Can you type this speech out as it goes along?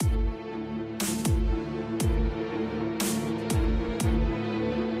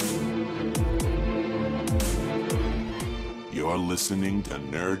listening to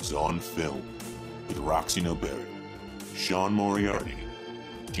Nerds on Film with Roxy Noberry, Sean Moriarty,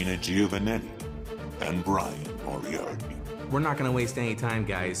 Gina Giovannetti, and Brian Moriarty. We're not going to waste any time,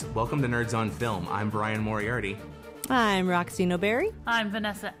 guys. Welcome to Nerds on Film. I'm Brian Moriarty. I'm Roxy Noberry. I'm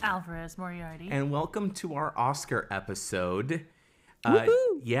Vanessa Alvarez Moriarty. And welcome to our Oscar episode.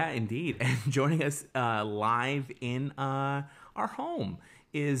 Woohoo! Yeah, indeed. And joining us live in our home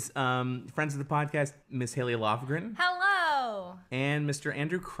is friends of the podcast, Miss Haley Lofgren. Hello! And Mr.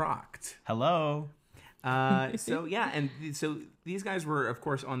 Andrew Crocht. Hello. So these guys were, of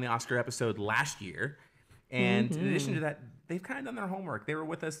course, on the Oscar episode last year. And in addition to that, they've kind of done their homework. They were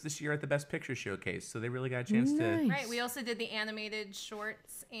with us this year at the Best Picture Showcase, so they really got a chance to... Right, we also did the animated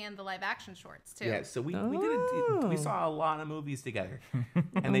shorts and the live action shorts, too. Yeah, so we saw a lot of movies together.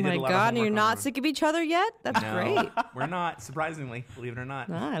 And Oh my God, and you're not sick of each other yet? That's great. We're not, surprisingly, believe it or not.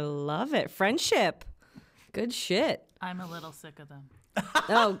 I love it. Friendship. Good shit. I'm a little sick of them.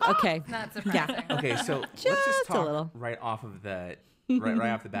 Oh, okay. Not surprising. Okay, so let's Just just a talk little. right off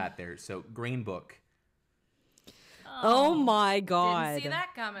the bat there. So, Green Book. Oh my God. Didn't see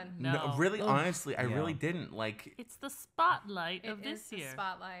that coming. No, really, honestly, I really didn't. Like, It's the spotlight of It this is the year.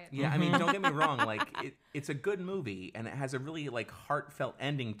 spotlight. yeah, I mean, don't get me wrong. Like, it's a good movie, and it has a really, like, heartfelt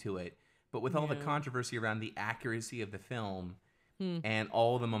ending to it. But with all the controversy around the accuracy of the film and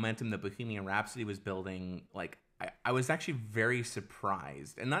all the momentum that Bohemian Rhapsody was building, like, I was actually very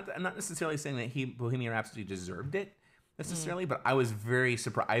surprised. And I'm not necessarily saying that Bohemian Rhapsody deserved it, necessarily, but I was very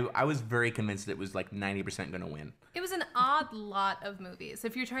surprised. I was very convinced that it was, like, 90% going to win. It was an odd lot of movies.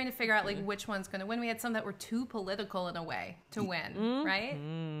 If you're trying to figure out like which one's going to win, we had some that were too political in a way to win, right?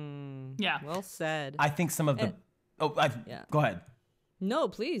 Yeah. Well said. I think some of the... Yeah. Go ahead. No,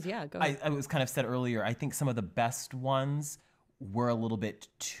 please. Yeah, go ahead. I was kind of said earlier, I think some of the best ones were a little bit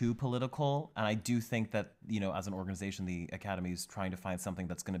too political. And I do think that, as an organization, the Academy is trying to find something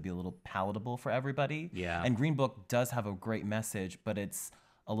that's going to be a little palatable for everybody. Yeah. And Green Book does have a great message, but it's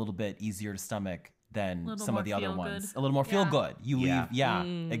a little bit easier to stomach than some of the other ones. A little more feel good. You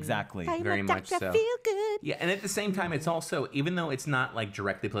leave, exactly. Very much so. Feel good. Yeah, and at the same time, it's also, even though it's not like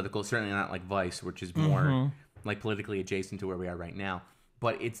directly political, certainly not like Vice, which is more like politically adjacent to where we are right now,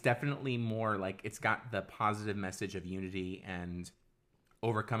 but it's definitely more like it's got the positive message of unity and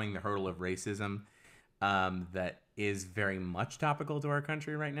overcoming the hurdle of racism that is very much topical to our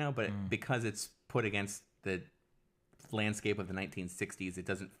country right now. But because it's put against the landscape of the 1960s, it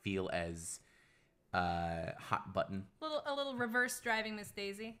doesn't feel as hot button. A little reverse driving Miss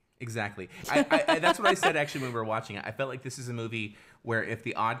Daisy. Exactly. I that's what I said actually when we were watching it. I felt like this is a movie where if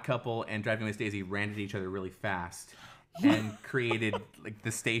The Odd Couple and Driving Miss Daisy ran at each other really fast and created like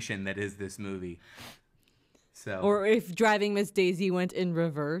the station that is this movie. So Or if Driving Miss Daisy went in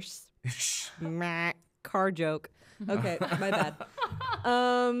reverse. Meh, car joke. Okay, my bad.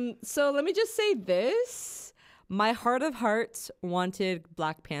 So let me just say this. My heart of hearts wanted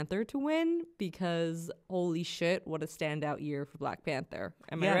Black Panther to win because holy shit, what a standout year for Black Panther.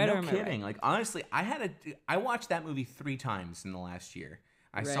 Am I right no or am I kidding. right? Like honestly, I watched that movie 3 times in the last year.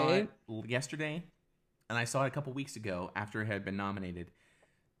 I saw it yesterday, and I saw it a couple weeks ago after it had been nominated.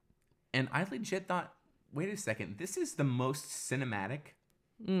 And I legit thought, wait a second, this is the most cinematic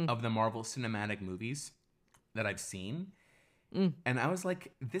of the Marvel cinematic movies that I've seen. And I was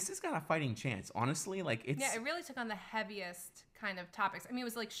like, this has got a fighting chance. Honestly, like it's... Yeah, it really took on the heaviest kind of topics. I mean, it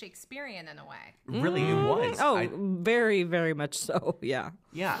was like Shakespearean in a way. Really, it was. Oh, very, very much so. Yeah.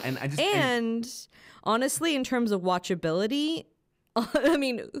 Yeah, and I just... And honestly, in terms of watchability, I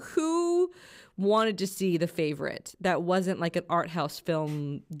mean, who wanted to see The Favorite that wasn't like an art house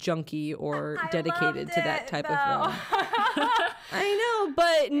film junkie or dedicated to that type of film? I know,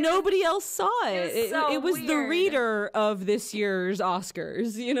 but nobody else saw it. It was the reader of this year's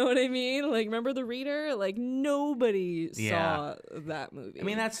Oscars. You know what I mean? Like, remember The Reader? Like, nobody saw that movie. I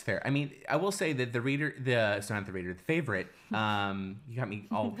mean, that's fair. I mean, I will say that The Favorite, you got me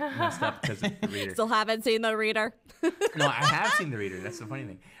all messed up because of The Reader. Still haven't seen The Reader. No, I have seen The Reader. That's the funny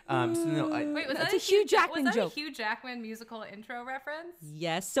thing. Wait, was That's that a Hugh Jackman was that joke. a Hugh Jackman musical intro reference?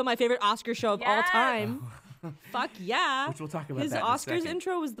 Yes, so my favorite Oscar show of all Yes. time. Fuck yeah. Which we'll talk about His that in a Oscars second.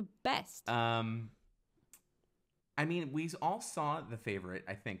 intro was the best. I mean, we all saw The Favorite,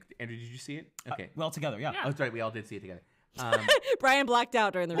 I think. Andrew, did you see it? Okay. Well, together, yeah. Oh, that's right. We all did see it together. Brian blacked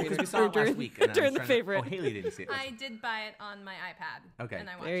out during the Because reader. we saw it last week. and I was during the trying to- favorite. Oh, Haley didn't see it. I did buy it on my iPad. Okay. And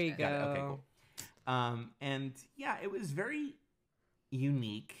I watched There you it. go. Got it. Okay, cool. And yeah, it was very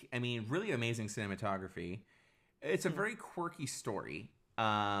unique. I mean, really amazing cinematography. It's a very quirky story.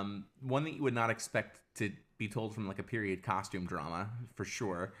 One that you would not expect to be told from like a period costume drama, for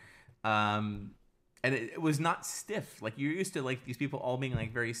sure. and it was not stiff. Like you're used to like these people all being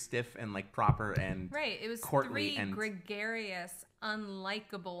like very stiff and like proper and Right. It was courtly three and gregarious,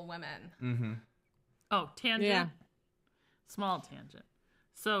 unlikable women. Mm-hmm. Oh, tangent. Yeah. Small tangent.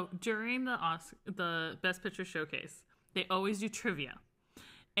 So during the Best Picture showcase, they always do trivia,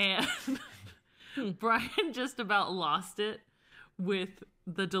 and Brian just about lost it with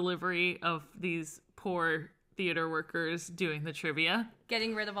the delivery of these poor theater workers doing the trivia.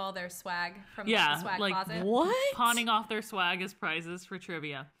 Getting rid of all their swag from the Yeah, swag like closet. What? pawning off their swag as prizes for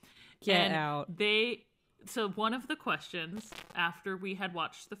trivia. Get And out. So one of the questions after we had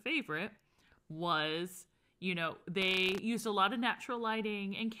watched The Favorite was, you know, they used a lot of natural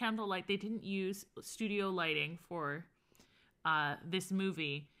lighting and candlelight. They didn't use studio lighting for this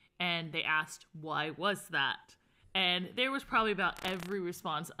movie. And they asked, why was that? And there was probably about every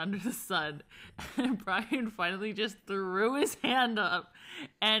response under the sun. And Brian finally just threw his hand up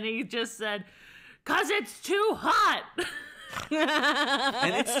and he just said, "'Cause it's too hot."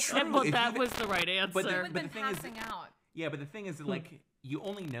 And it's true. But If that you- was the right answer. But They there- would but have the been thing is- passing out. Yeah, but the thing is that like you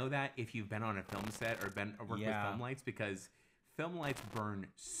only know that if you've been on a film set or been or worked with Yeah. film lights because film lights burn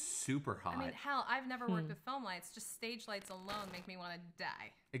super hot. I mean, hell, I've never worked with film lights. Just stage lights alone make me want to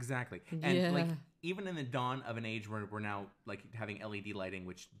die. Exactly. And like Yeah. even in the dawn of an age where we're now like having LED lighting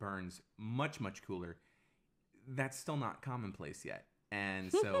which burns much cooler, that's still not commonplace yet.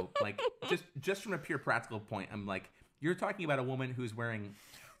 And so like just from a pure practical point, I'm like you're talking about a woman who's wearing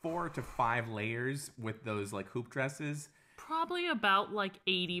 4 to 5 layers with those like hoop dresses. Probably about like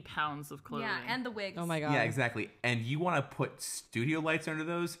 80 pounds of clothing. Yeah, and the wigs. Oh my god. Yeah, exactly. And you want to put studio lights under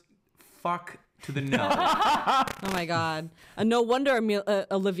those? Fuck to the no. Oh my god. No wonder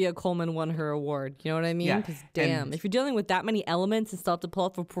Olivia Colman won her award. You know what I mean? Yeah, Because damn, and- if you're dealing with that many elements and still have to pull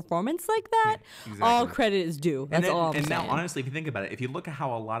off a performance like that, Yeah, all exactly. credit is due. That's and all I'm and saying. now, honestly, if you think about it, if you look at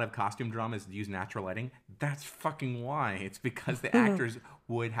how a lot of costume dramas use natural lighting, that's fucking why. It's because the actors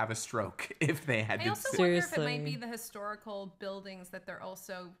would have a stroke if they had I to. also sit- wonder if it Seriously. might be the historical buildings that they're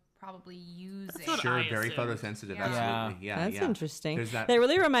also probably using. what Sure, I very assumed. photosensitive. Yeah. Absolutely. Yeah, That's yeah. interesting. There's That that.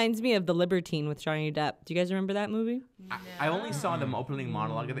 really reminds me of The Libertine with Johnny Depp. Do you guys remember that movie? I only saw the opening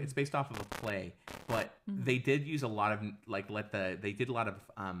monologue of it. It's based off of a play, but they did use a lot of like they did a lot of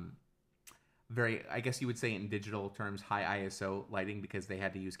very, I guess you would say in digital terms, high ISO lighting because they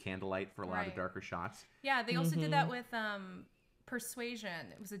had to use candlelight for a lot of Right. darker shots. Yeah, they also did that with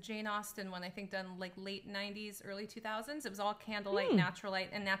Persuasion. It was a Jane Austen one, I think, done like late 90s, early 2000s. It was all candlelight, natural light,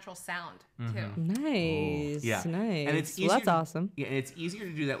 and natural sound, too. Nice. Yeah, Nice. and it's Well, easier that's to- awesome. Yeah, and it's easier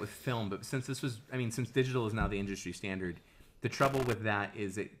to do that with film, but since since digital is now the industry standard, the trouble with that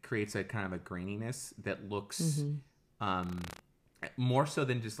is it creates a kind of a graininess that looks more so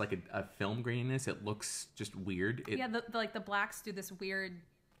than just like a film graininess. It looks just weird. Yeah, the blacks do this weird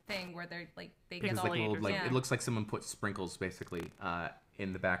thing where they're like, they It's get like all... little, like Yeah. it looks like someone put sprinkles basically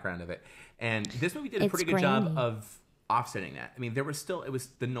in the background of it. And this movie did a It's pretty good job grainy. of offsetting that. I mean, there was still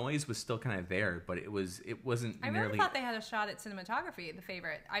the noise was still kind of there, but it wasn't I really nearly. thought they had a shot at cinematography, The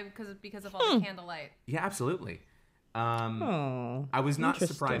Favorite, because of all the candlelight. Yeah, absolutely. Oh. I was not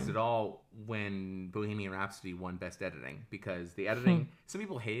Interesting. surprised at all when Bohemian Rhapsody won Best Editing because the editing. Some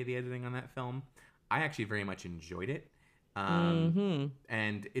people hated the editing on that film. I actually very much enjoyed it. And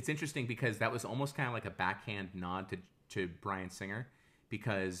it's interesting because that was almost kind of like a backhand nod to Bryan Singer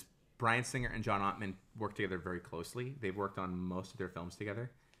because Bryan Singer and John Ottman work together very closely. They've worked on most of their films together.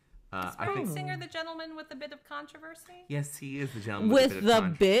 I Bryan think Singer, the gentleman with a bit of controversy? yes, he is the gentleman With a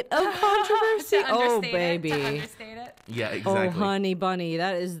the bit of controversy? To Oh, understate it, baby. to understate it. Yeah, Oh, exactly. honey bunny.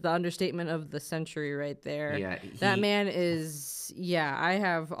 That is the understatement of the century right there. Yeah, that he- man is, I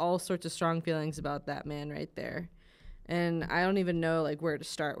have all sorts of strong feelings about that man right there. And I don't even know like where to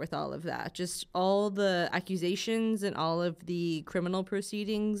start with all of that. Just all the accusations and all of the criminal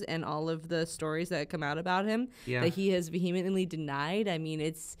proceedings and all of the stories that come out about him Yeah. that he has vehemently denied. I mean,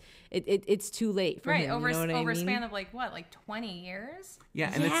 it's too late for Right, him. over you know what I over a mean? span of like 20 years?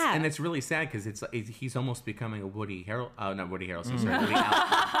 Yeah, and Yeah. it's really sad because he's almost becoming a Woody Harrelson. Oh, not Woody Harrelson. Sorry, Woody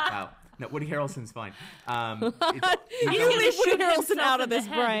Wow. No, Woody Harrelson's fine. You He's gonna leave shoot Woody Harrelson himself out of in the this,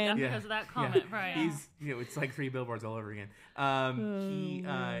 head Brian. because of that comment, right? He's it's like 3 billboards all over again. He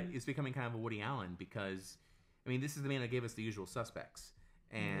is becoming kind of a Woody Allen because I mean this is the man that gave us The Usual Suspects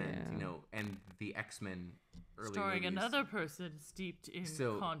and and the X-Men early Starring movies. another person steeped in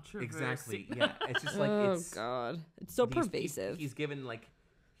So controversy. exactly, yeah. It's just like Oh it's God, it's so he's- pervasive. He's given like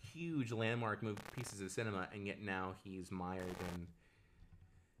huge landmark pieces of cinema, and yet now he's mired in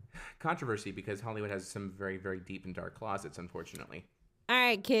controversy because Hollywood has some very, very deep and dark closets, unfortunately. All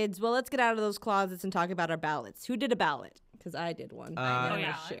right, kids. Well, let's get out of those closets and talk about our ballots. Who did a ballot? because I did one. Oh, I'm yeah.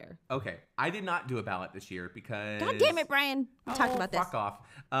 gonna share. Okay, I did not do a ballot this year because. God damn it, Brian! We talked about this. Fuck off.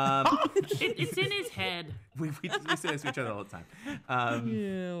 It's in his head. we say this to each other all the time.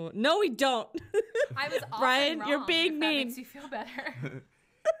 Ew. No, we don't. I was often Brian, wrong, you're being if mean. That makes you feel better.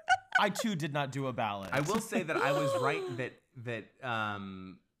 I too did not do a ballot. I will say that I was right that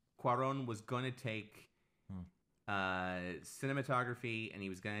Cuarón was going to take cinematography, and he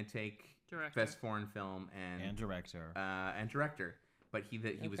was going to take Director. best foreign film and director. and director, but he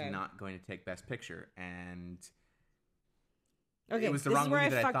was Okay. not going to take best picture, and Okay, it was the this wrong is where movie I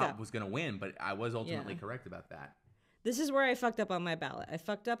that I fucked thought up. was going to win, but I was ultimately Yeah. correct about that. This is where I fucked up on my ballot. I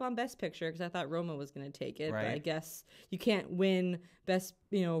fucked up on Best Picture because I thought Roma was going to take it, but I Right. guess you can't win Best,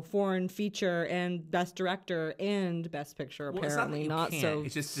 foreign feature and Best Director and Best Picture. Well, it's not that Apparently, you not can't. so.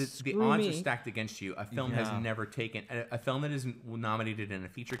 It's just that the screw odds are me. stacked against you. A film has Yeah. never taken a film that is nominated in a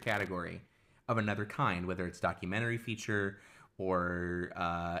feature category of another kind, whether it's documentary feature or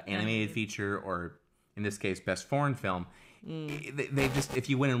animated feature, or in this case, best foreign film. They just, if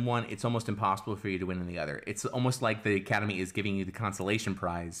you win in one, it's almost impossible for you to win in the other. It's almost like the Academy is giving you the consolation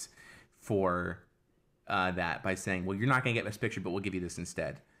prize for that by saying, well, you're not going to get best picture, but we'll give you this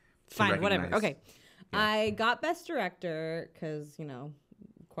instead. to Fine, whatever. recognize- Okay. I got Best Director because,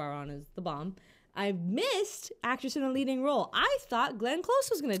 Cuarón is the bomb. I missed Actress in a Leading Role. I thought Glenn Close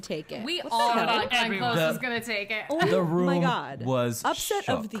was going to take it. We What all the hell? thought Glenn Everyone. Close was going to take it. Oh The room my God. was Upset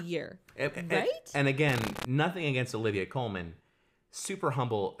of shook. the year. And- Right? And again, nothing against Olivia Colman. Super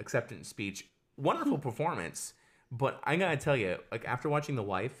humble acceptance speech. Wonderful performance. But I gotta tell you, like after watching The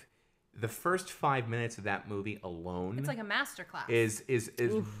Wife, the first 5 minutes of that movie alone It's like a masterclass. is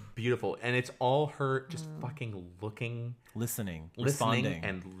beautiful. And it's all her just fucking looking, listening, listening,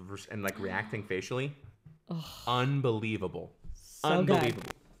 responding. and like reacting facially. Unbelievable. So good.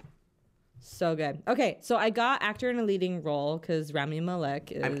 Unbelievable. So good. Okay, so I got Actor in a Leading Role because Rami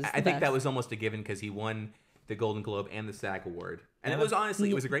Malek is I the think best. that was almost a given because he won the Golden Globe and the SAG Award. And it was honestly,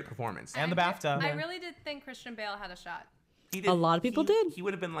 it was a great performance. and the BAFTA. I really did think Christian Bale had a shot. He A lot of people did. He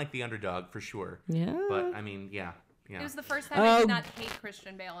would have been like the underdog for sure. Yeah. But I mean, yeah. It was the first time I Oh. did not hate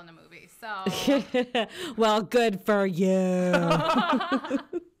Christian Bale in a movie. So Well, good for you.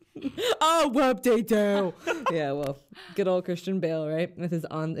 Oh, whoop de doo. Yeah, well, good old Christian Bale, right? With his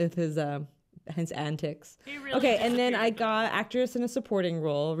antics. He really Okay, and then I disappeared. got actress in a supporting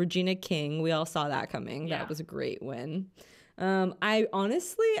role, Regina King. We all saw that coming. Yeah. That was a great win. I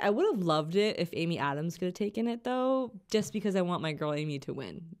honestly, I would have loved it if Amy Adams could have taken it though, just because I want my girl Amy to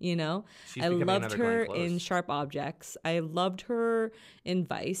win. She's I becoming loved another her Glenn Close. in Sharp Objects. I loved her in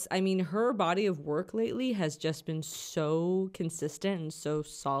Vice. I mean, her body of work lately has just been so consistent and so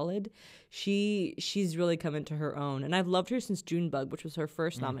solid. She's really come into her own, and I've loved her since Junebug, which was her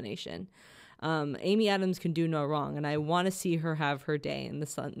first nomination. Amy Adams can do no wrong, and I want to see her have her day in the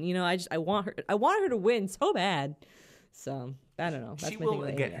sun. I want her to win so bad. So I don't know. That's She my will thing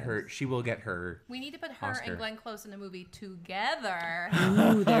with get Amy her. She will get her. we need to put her Oscar. and Glenn Close in a movie together.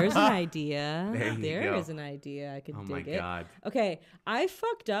 Adams. Ooh, there's an idea. There you There go. is an idea. I could Oh dig my it. God. Okay, I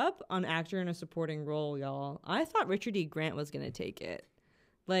fucked up on actor in a supporting role, y'all. I thought Richard E. Grant was gonna take it.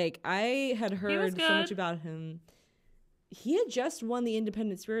 Like I had heard so much good. about him. He had just won the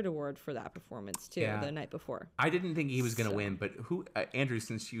Independent Spirit Award for that performance too, Yeah. the night before. I didn't think he was going to win, but who? Andrew,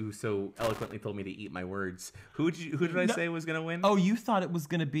 since you so eloquently told me to eat my words, who did I say was going to win? Oh, you thought it was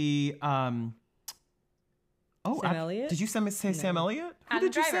going to be. Sam Elliott? Did you say Sam Elliott? Who Adam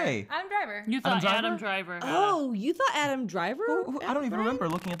did you Driver. say? Adam Driver. You thought Driver? Adam Driver. Oh, you thought Adam Driver? I don't even remember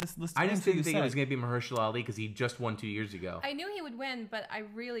looking at this list. I of just names didn't you think it was said. going to be Mahershala Ali because he just won 2 years ago. I knew he would win, but I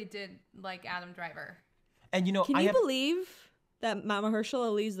really did like Adam Driver. And Can I you have, believe that Mahershala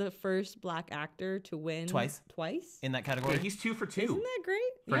Ali is the first black actor to win Twice. Twice? in that Yeah, category. he's 2 for 2 Isn't that great?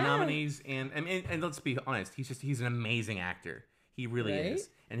 for Yeah. nominees, and let's be honest, he's an amazing actor. He really Right? is,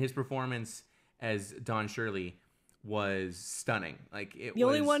 and his performance as Don Shirley was stunning. Like it The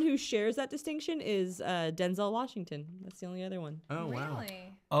was only one who shares that distinction is Denzel Washington. That's the only other one. Oh wow.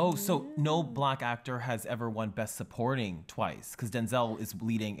 Really? Oh, so no black actor has ever won Best Supporting twice because Denzel is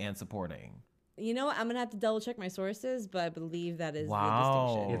leading and supporting. You know what? I'm gonna have to double check my sources, but I believe that is Wow. the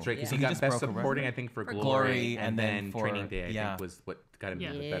distinction. That's right, because Yeah. he He got just Best broke a Supporting, record. I think, for For Glory, Glory, and and then then for- Training Day, I yeah. think, was what got him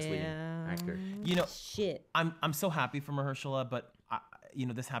Yeah. the Best Leading Yeah. Actor. You know, Shit. I'm so happy for Mahershala, but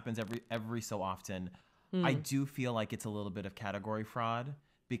this happens every so often. I do feel like it's a little bit of category fraud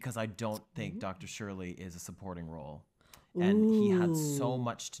because I don't think Dr. Shirley is a supporting role, and he had so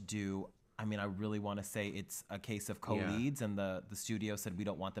much to do. I mean, I really want to say it's a case of co-leads, and the studio said we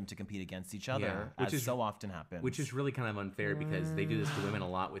don't want them to compete against each other, which as so often happens. Which is really kind of unfair because they do this to women a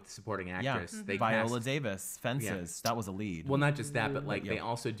lot with supporting actress. They Viola cast, Davis, Fences, that was a lead. well, not just that, but like they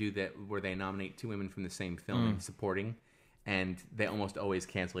also do that where they nominate two women from the same film in supporting, and they almost always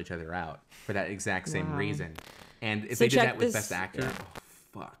cancel each other out for that exact same reason. And if So they did check that with this- Best Actor,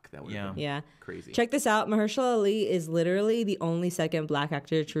 fuck, that would have been Yeah. crazy. Check this out. Mahershala Ali is literally the only second black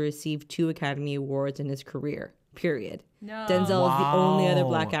actor to receive 2 Academy Awards in his career. Period. No. Denzel is the only other Wow.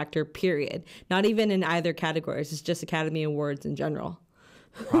 black actor. Period. Not even in either categories. It's just Academy Awards in general.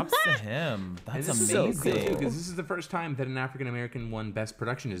 Props to him. That's And this is so amazing. cool because this is the first time that an African American won Best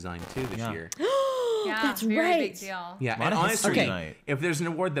Production Design too this year. Yeah, That's very right. big deal. Yeah, Lot and of honestly, history tonight. if there's an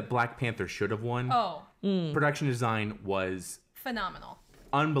award that Black Panther should have won, Oh, production design was phenomenal.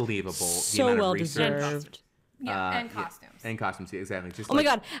 unbelievable. The So amount of well research. deserved. Yeah, and costumes. And costumes, yeah, exactly. Just Oh my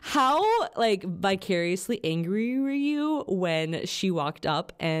god, how like vicariously angry were you when she walked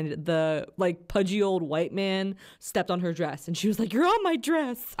up and the like pudgy old white man stepped on her dress and she was like, "You're on my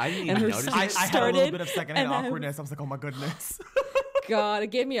dress." I didn't and even her notice song it. I had a started, little bit of secondhand and I- awkwardness. I was like, oh my goodness. God, it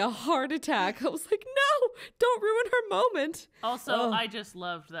gave me a heart attack. I was like, "No, don't ruin her moment." Also, I just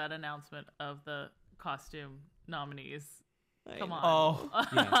loved that announcement of the costume nominees. Come on. Oh,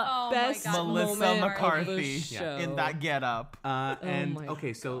 Oh Best my God. Melissa moment of the McCarthy show. in that getup. And my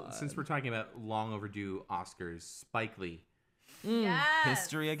okay, so since we're talking about long overdue Oscars, Spike Lee. Yes.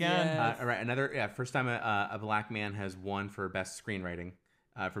 History again. Yeah. All right, another first time a black man has won for best screenwriting,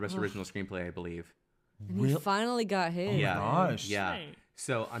 for best original screenplay, I believe. And he finally got his. Yeah, gosh. yeah. Right.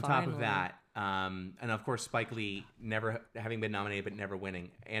 So on top of Finally. that, and of course Spike Lee never having been nominated but never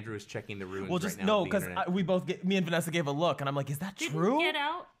winning. Andrew is checking the ruins Well, just right now. no, on the because internet. we both me and Vanessa gave a look, and I'm like, is that Didn't true? Get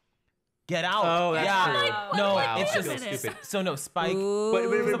Out. Get Out. Oh, that's yeah. true. No, Wow, it's I just feel minute. stupid. so no Spike. Ooh,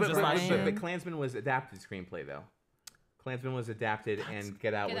 Brian. But Klansman was adapted screenplay though. Klansman was adapted and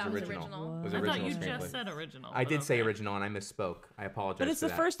Get Out Get was Out was original. original. Was I thought original you screenplay. just said original. I but did say okay. original and I misspoke. I apologize. But it's for the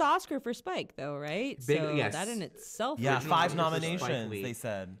that. first Oscar for Spike, though, right? Big- so yes. that in itself. Yeah, Original 5 Oscar for Spike nominations. Lee. They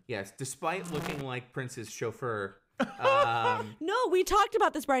said. Yes, despite looking like Prince's chauffeur, No, we talked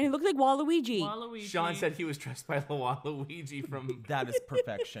about this, Brian. He looked like Waluigi. Waluigi. Sean said he was dressed by Waluigi from. That is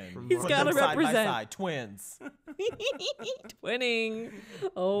perfection. He's Put gotta them side by represent. side, twins. Twinning.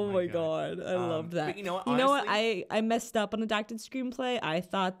 Oh my god, I loved that. but you know what, what? honestly- I messed up on adapted screenplay. I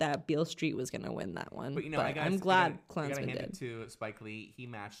thought that Beale Street was gonna win that one, But you know, but I gotta, I'm I glad gotta Klansman hand did. it to Spike Lee. He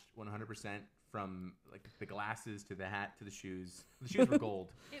matched 100% from like the glasses to the hat to the shoes. The shoes were gold.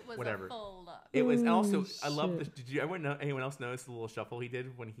 It was Whatever. a full look. It was and also. Ooh, I love the. shit. Did you ever know? Anyone else notice the little shuffle he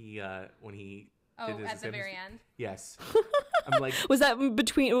did when he Oh, did his at the acceptance? very end. Yes. I'm like, Was that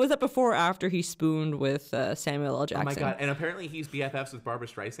between? Was that before or after he spooned with Samuel L. oh Jackson? my god! And apparently he's BFFs with Barbara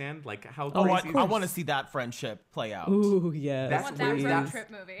Streisand. Like how Oh, crazy? I want to see that friendship play out. Ooh, yeah. That's want that where's road that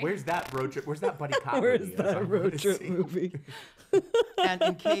trip movie. Where's that road trip? Where's that buddy cop Where's movie? That's what I that wanna road trip see. movie? And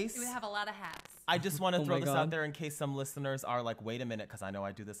in case It would have a lot of hats. I just want to Oh throw my this God. out there in case some listeners are like, wait a minute, because I know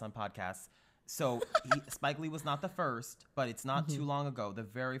I do this on podcasts. So Spike Lee was not the first, but it's not too long ago. The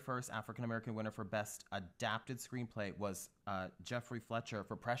very first African American winner for Best Adapted Screenplay was Jeffrey Fletcher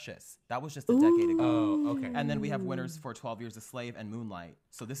for Precious. That was just a decade ago. Oh, okay. And then we have winners for 12 Years a Slave and Moonlight.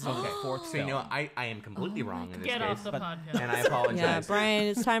 So this is only the fourth So film. you know, I am completely wrong in this Get case, off the podcast. and I apologize. Yeah, Brian,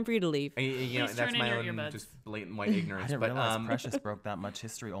 it's time for you to leave. And, you know, Please that's turn my in own your earbuds. just blatant white I ignorance. didn't but realize Precious broke that much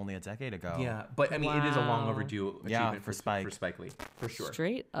history only a decade ago. yeah, but I mean, it is a long Wow. overdue achievement Yeah, for for Spike. Lee, for sure.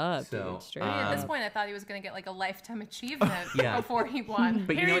 Straight up, So, dude. Straight At this up. point, I thought he was going to get like a lifetime achievement Yeah. before he won.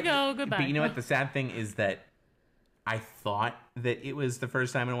 But Here you know you go, what, goodbye. But you know what? The sad thing is that I thought that it was the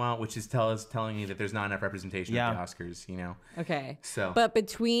first time in a while, which is telling me that there's not enough representation Yeah. at the Oscars. You know. Okay. So- but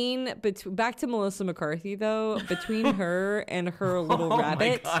between back to Melissa McCarthy though, between her and her little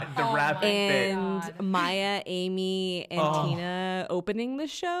rabbit Oh my god, the Oh rabbit my bit. and God. Maya, Amy, and Tina opening the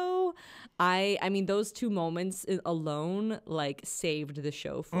show, I mean those two moments alone like saved the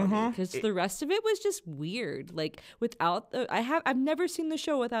show for me because the rest of it was just weird. Like without I've never seen the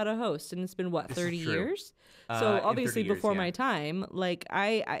show without a host, and it's been what This is 30 true. years. In So 30 obviously years, before yeah. my time, like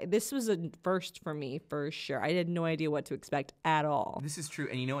I this was a first for me for sure. I had no idea what to expect at all. This is true,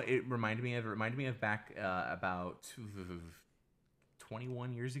 and you know what it reminded me of? It reminded me of back about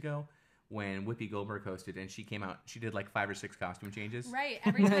 21 years ago when Whoopi Goldberg hosted, and she came out. She did like 5 or 6 costume changes. Right.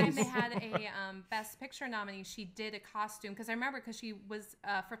 Every time they had a Best Picture nominee, she did a costume. Because I remember, because she was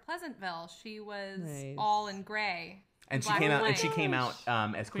for Pleasantville, she was Nice. all in gray. And she black came out. white. And she came out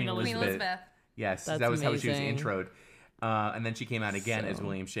as Queen Queen Elizabeth. Queen Elizabeth. Yes, That's that was how she was amazing. introed. And then she came out again as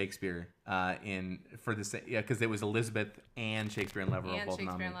William Shakespeare because it was Elizabeth and Shakespeare in Love were And both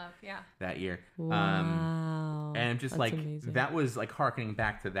Shakespeare in nominated Love, yeah. that year. Wow. And just That's like amazing. that was like harkening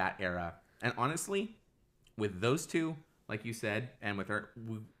back to that era. And honestly, with those two, like you said, and with her,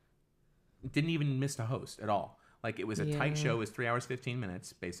 we didn't even miss a host at all. Like it was a tight show. It was 3 hours 15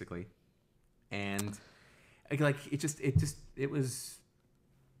 minutes basically, and like it was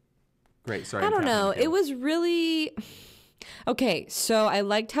great. Sorry, I I'm don't tapping know. on you. It was really okay. So I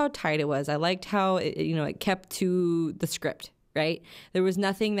liked how tight it was. I liked how it kept to the script. Right? There was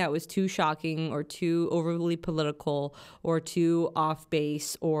nothing that was too shocking or too overly political or too off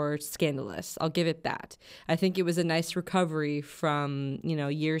base or scandalous. I'll give it that. I think it was a nice recovery from,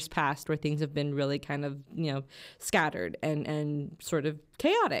 years past where things have been really kind of, scattered and sort of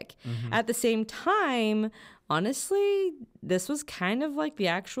chaotic. Mm-hmm. At the same time, honestly, this was kind of like the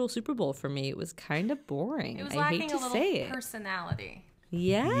actual Super Bowl for me. It was kind of boring. It was I lacking hate a to little say it. personality.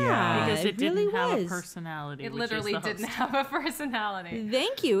 Yeah, Because it really didn't have was. a personality. It which is literally the didn't host. have a personality.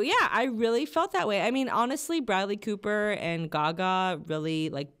 Thank you. Yeah, I really felt that way. I mean, honestly, Bradley Cooper and Gaga really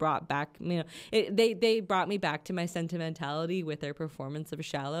brought back. They brought me back to my sentimentality with their performance of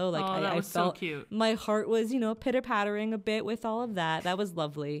 "Shallow." Like Oh, that I was so felt cute. my heart was pitter pattering a bit with all of that. That was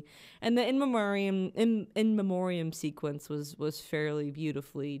lovely, and the in memoriam sequence was fairly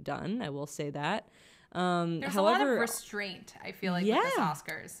beautifully done. I will say that. There's a lot of restraint, I feel like, with this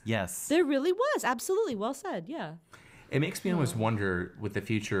Oscars. Yes. There really was. Absolutely. Well said. Yeah. It makes me almost wonder what the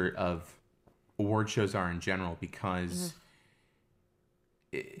future of award shows are in general because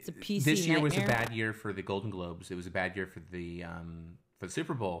It's a PC this year was a nightmare. bad year for the Golden Globes. It was a bad year for the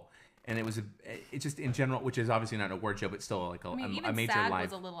Super Bowl, and it just in general, which is obviously not an award show, but still like I mean, a even major SAG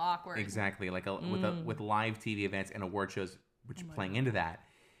live was a little awkward. exactly like with live TV events and award shows, which playing into that.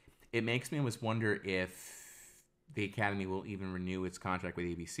 It makes me almost wonder if the Academy will even renew its contract with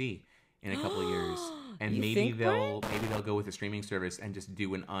ABC in a couple of years, and You maybe think, they'll go with a streaming service and just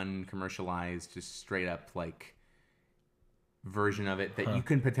do an uncommercialized, just straight up like version of it that you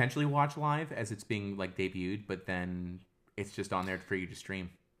can potentially watch live as it's being like debuted, but then it's just on there for you to stream.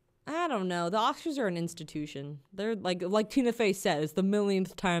 I don't know. The Oscars are an institution. They're like Tina Fey said, it's the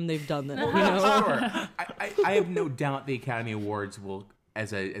millionth time they've done this. Sure, I have no doubt the Academy Awards will,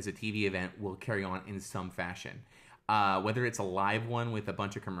 as a TV event, will carry on in some fashion. Whether it's a live one with a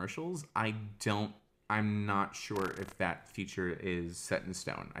bunch of commercials, I'm not sure if that future is set in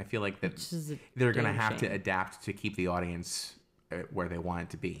stone. I feel like that is a they're going to damn have to shame. adapt to keep the audience where they want it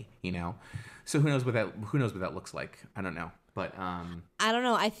to be, So who knows what that looks like? I don't know. But I don't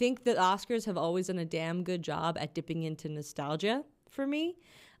know. I think that Oscars have always done a damn good job at dipping into nostalgia for me.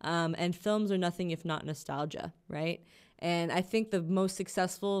 And films are nothing if not nostalgia, right? And I think the most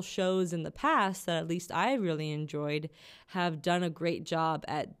successful shows in the past that at least I really enjoyed have done a great job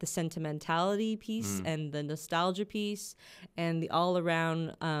at the sentimentality piece and the nostalgia piece and the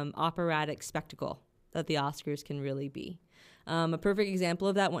all-around operatic spectacle that the Oscars can really be. A perfect example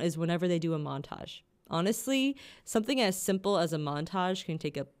of that one is whenever they do a montage. Honestly, something as simple as a montage can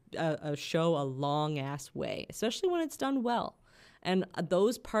take a show a long-ass way, especially when it's done well. And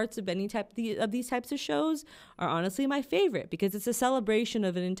those parts of any type of these types of shows are honestly my favorite because it's a celebration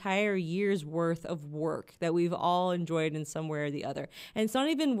of an entire year's worth of work that we've all enjoyed in some way or the other. And it's not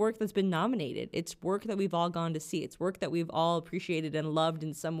even work that's been nominated. It's work that we've all gone to see. It's work that we've all appreciated and loved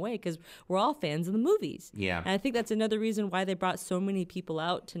in some way because we're all fans of the movies. Yeah. And I think that's another reason why they brought so many people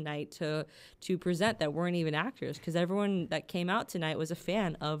out tonight to present that weren't even actors because everyone that came out tonight was a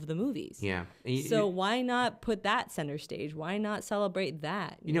fan of the movies. yeah. So why not put that center stage? Why not celebrate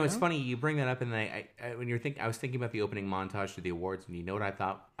that? You know, it's funny you bring that up, and I was thinking about the opening montage to the awards, and you know what I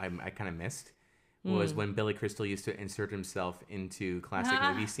thought I kind of missed was when Billy Crystal used to insert himself into classic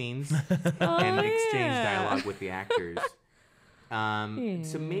movie scenes and exchange dialogue with the actors.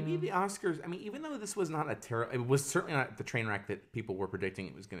 So maybe the Oscars. I mean, even though this was not it was certainly not the train wreck that people were predicting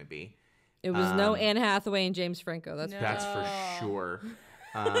it was going to be. It was no Anne Hathaway and James Franco. That's That's for sure.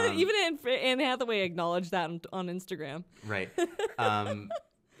 even Anne Hathaway acknowledged that on Instagram. Right.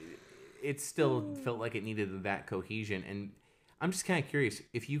 It still felt like it needed that cohesion. And I'm just kind of curious,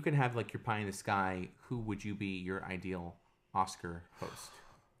 if you could have like your pie in the sky, who would you be your ideal Oscar host?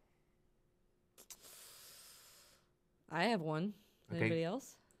 I have one. Okay. Anybody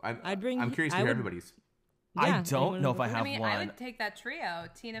else? I'm I'd curious to I hear would- everybody's. Yeah, I don't anyone know if I before? have I mean, one. I would take that trio: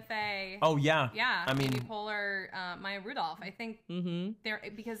 Tina Fey. Oh yeah. Yeah, I mean, Amy Poehler, Maya Rudolph. I think they're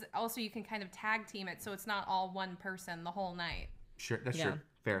because also you can kind of tag team it, so it's not all one person the whole night. Sure, that's Yeah.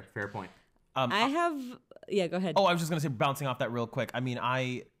 true. Fair point. I have. Yeah, go ahead. Oh, I was just gonna say, bouncing off that real quick. I mean,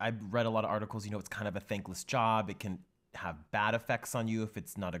 I read a lot of articles. It's kind of a thankless job. It can have bad effects on you if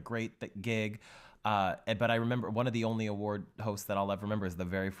it's not a great gig. But I remember one of the only award hosts that I'll ever remember is the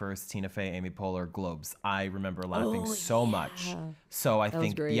very first Tina Fey, Amy Poehler Globes. I remember laughing so much. So I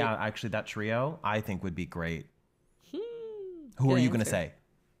think, great. actually that trio I think would be great. Who are you going to say?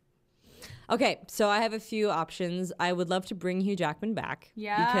 Okay, so I have a few options. I would love to bring Hugh Jackman back.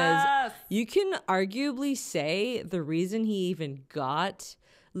 Yes. Because you can arguably say the reason he even got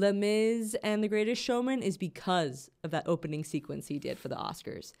Les Mis and The Greatest Showman is because of that opening sequence he did for the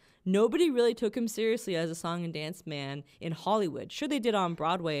Oscars. Nobody really took him seriously as a song and dance man in Hollywood. Sure, they did on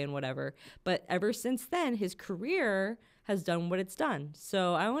Broadway and whatever, but ever since then, his career has done what it's done.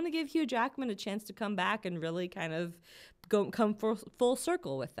 So I want to give Hugh Jackman a chance to come back and really kind of come full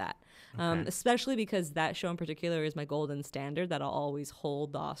circle with that. Especially because that show in particular is my golden standard that I'll always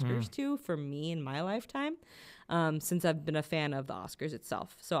hold the Oscars to for me in my lifetime. Since I've been a fan of the Oscars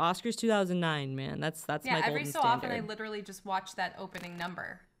itself. So Oscars 2009, man, that's my golden every so standard. often I literally just watch that opening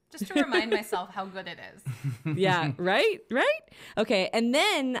number just to remind myself how good it is. Yeah, right? Okay, and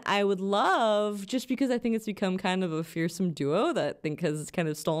then I would love, just because I think it's become kind of a fearsome duo that I think has kind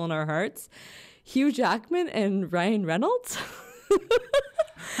of stolen our hearts, Hugh Jackman and Ryan Reynolds.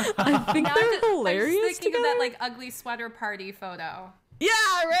 I think they're hilarious I'm just thinking together. of that like ugly sweater party photo Yeah,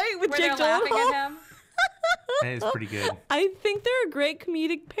 right? With where Jake they're laughing Gyllenhaal. at him. That is pretty good. I think they're a great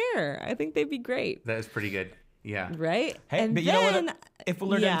comedic pair. I think they'd be great. That is pretty good. Yeah. Right? Hey, and but you know what? If we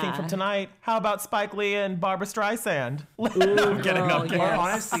learned anything from tonight, how about Spike Lee and Barbara Streisand? I'm kidding. girl, Or yes.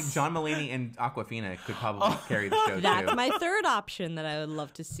 honestly, John Mulaney and Aquafina could probably carry the show That's too. my third option that I would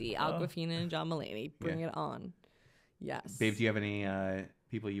love to see. Aquafina and John Mulaney. Bring it on. Yes. Babe, do you have any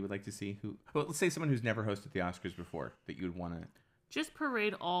people you would like to see who? Well, let's say someone who's never hosted the Oscars before that you would want to. Just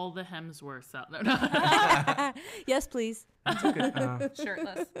parade all the Hemsworths out there. Yes, please.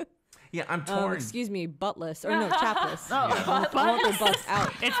 Shirtless. Yeah, I'm Oh, torn. excuse me, buttless. Or no, chapless. Oh, I want their butts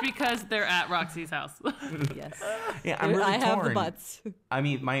out. It's because they're at Roxy's house. Yes. Yeah, I'm really I torn. have the butts. I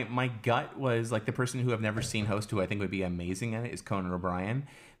mean, my gut was like the person who I've never seen host who I think would be amazing at it is Conan O'Brien.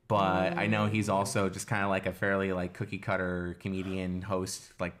 But I know he's also just kind of like a fairly like cookie cutter comedian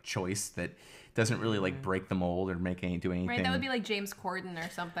host like choice that doesn't really like break the mold or do anything. Right, that would be like James Corden or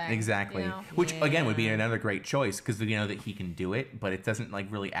something. Exactly. You know? Which again would be another great choice because you know that he can do it, but it doesn't like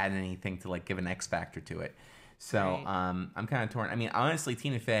really add anything to like give an X factor to it. So I'm kind of torn. I mean, honestly,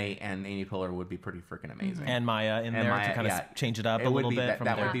 Tina Fey and Amy Poehler would be pretty freaking amazing. And Maya in there to kind of change it up a little bit.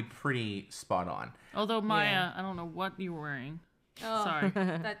 That would be pretty spot on. Although Maya, I don't know what you were wearing. Oh, Sorry.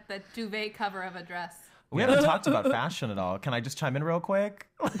 that duvet cover of a dress. We haven't talked about fashion at all. Can I just chime in real quick?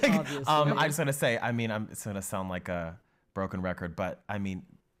 Obviously. I just want to say, I mean, it's going to sound like a broken record, but I mean,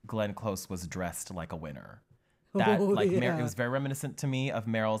 Glenn Close was dressed like a winner. That it was very reminiscent to me of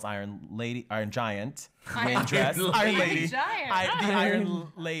Meryl's Iron Giant wind dress. Iron Lady. Giant. The Iron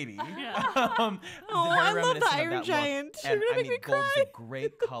Lady. Oh, I love the Iron Giant. You're And gonna I make mean, me gold's cry. a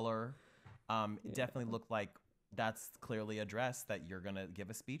great color. It definitely looked like that's clearly a dress that you're gonna give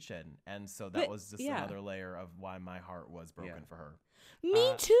a speech in, and so that was just another layer of why my heart was broken for her.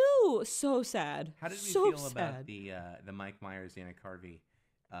 Me too. So sad. How did we so feel sad. about the Mike Myers Dana Carvey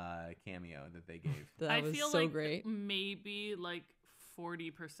cameo that they gave? That I was feel so like great. maybe like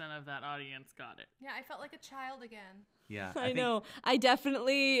 40% of that audience got it. Yeah, I felt like a child again. Yeah, I think- know. I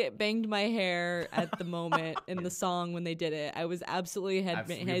definitely banged my hair at the moment in the song when they did it. I was absolutely we were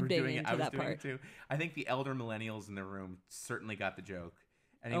doing headbanging it. I to was that doing part. it too. I think the elder millennials in the room certainly got the joke.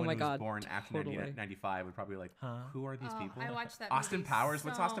 Anyone my who was God, born after totally. 95 would probably be like, who are these people? I watched that Austin movie Powers?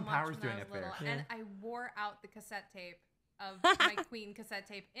 What's so Austin much Powers when I doing was up there? little, and I wore out the cassette tape of my Queen cassette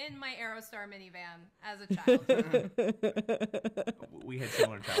tape in my Aerostar minivan as a child. We had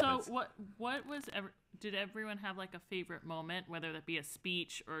similar So childhoods. what was did everyone have like a favorite moment, whether that be a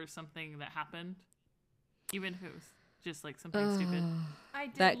speech or something that happened? Even who's just like something stupid. I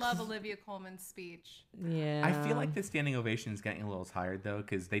did That- love Olivia Coleman's speech. Yeah. I feel like the standing ovation is getting a little tired though,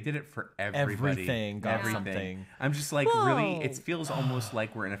 because they did it for everybody. Everything got something. I'm just like, Whoa. really, it feels almost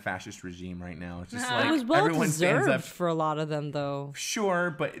like we're in a fascist regime right now. It's just like it was well everyone stands deserved up. for a lot of them, though.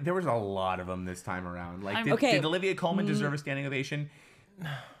 Sure, but there was a lot of them this time around. Like, did, Okay. did Olivia Colman deserve a standing ovation?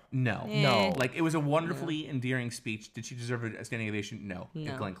 No. No. Like, it was a wonderfully endearing speech. Did she deserve a standing ovation? No.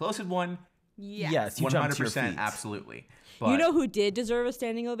 If Glenn Close had won, Yes. Yes, you jumped to your 100%, feet. absolutely. But You know who did deserve a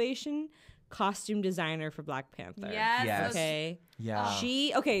standing ovation? costume designer for Black Panther. Yes. Yes. Okay.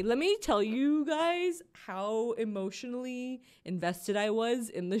 Yeah. Let me tell you guys how emotionally invested I was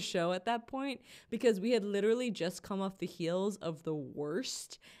in the show at that point, because we had literally just come off the heels of the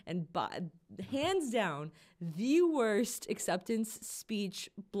worst and hands down the worst acceptance speech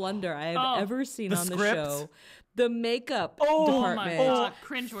blunder I have ever seen on the script? show. The makeup Oh my department god,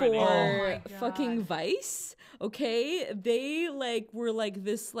 cringeworthy. for God. fucking Vice. Okay, they were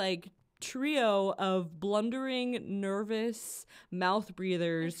this trio of blundering, nervous mouth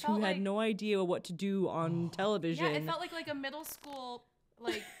breathers It felt who had like- no idea what to do on television. Yeah, it felt like a middle school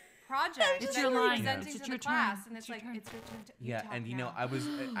project. It's that your you were line. presenting It's to your the class, turn. and It's it's your like turn. it's your turn. Yeah, talk and now.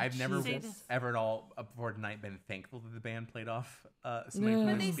 I've never Say this. ever at all before tonight been thankful that the band played off somebody from Yeah. But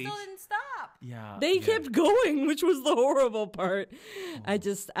their they speech. still didn't stop. Yeah. They kept going, which was the horrible part. I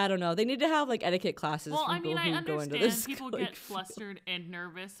don't know. They need to have etiquette classes Well, for I mean, people I who go into understand this. people get flustered and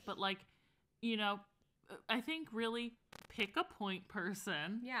nervous, but I think really pick a point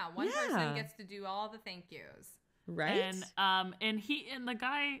person. Yeah, one Yeah. person gets to do all the thank yous. Right? And the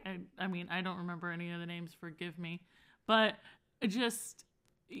guy, I mean, I don't remember any of the names, forgive me, but just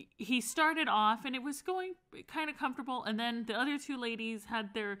he started off and it was going kind of comfortable, and then the other two ladies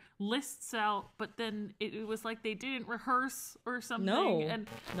had their lists out, but then it was like they didn't rehearse or something. No, and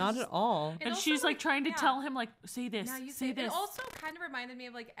not at all. It And also, she's trying to yeah. tell him say this, Now you say say this. It also kind of reminded me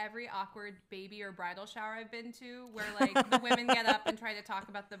of every awkward baby or bridal shower I've been to, where the women get up and try to talk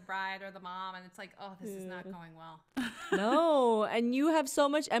about the bride or the mom, and it's like, oh, this is not going well. No, and you have so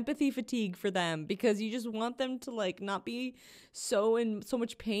much empathy fatigue for them because you just want them to not be so in so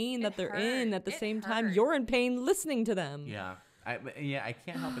much pain that It they're in. hurt. At the It same time, hurt. you're in pain listening to them. Yeah, I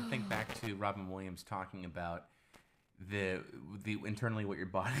can't help but think back to Robin Williams talking about the internally what your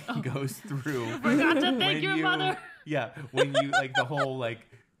body goes through. Forgot to thank when your you- mother. Yeah, when you the whole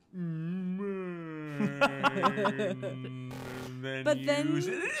But then-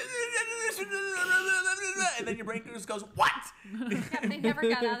 and then your brain just goes what? Yeah, they never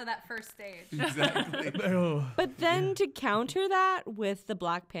got out of that first stage. Exactly. But then to counter that with the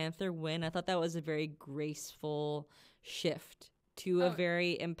Black Panther win, I thought that was a very graceful shift to a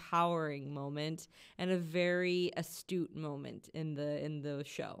very empowering moment and a very astute moment in the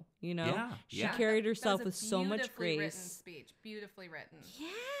show. Yeah, she yeah. carried That herself was a with so much beautifully written grace. speech, beautifully written.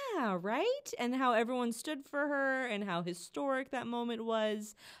 Yeah, right? And how everyone stood for her and how historic that moment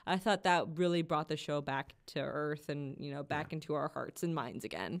was. I thought that really brought the show back to earth and, back into our hearts and minds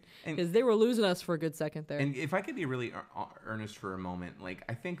again. And- Because they were losing us for a good second there. And if I could be really earnest for a moment,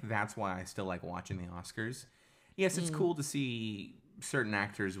 I think that's why I still like watching the Oscars. Yes, it's cool to see certain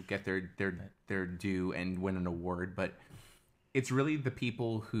actors get their due and win an award, but it's really the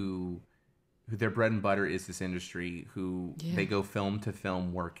people who their bread and butter is this industry, who they go film to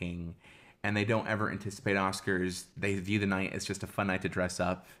film working, and they don't ever anticipate Oscars. They view the night as just a fun night to dress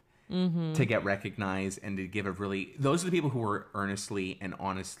up, to get recognized, and to give those are the people who are earnestly and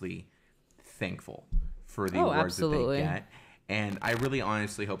honestly thankful for the awards absolutely. that they get. And I really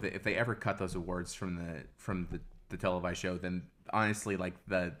honestly hope that if they ever cut those awards from the televised show, then honestly,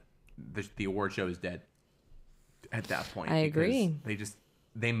 the award show is dead at that point. I because agree.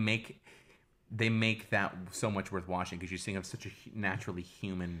 They make that so much worth watching because you're seeing of such a naturally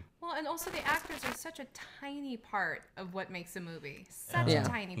human. Well, and also the actors are such a tiny part of what makes a movie. Such Yeah. a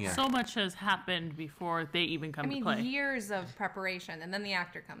tiny part. So much has happened before they even come I to mean, play. years of preparation, and then the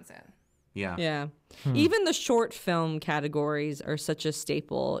actor comes in. Yeah. Yeah. Even the short film categories are such a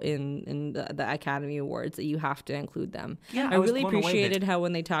staple in the Academy Awards that you have to include them. Yeah, I I was really blown away appreciated how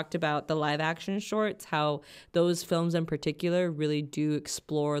when they talked about the live action shorts, how those films in particular really do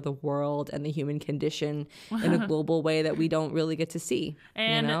explore the world and the human condition in a global way that we don't really get to see.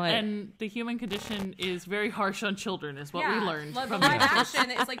 And I- and the human condition is very harsh on children, is what we learned The from live the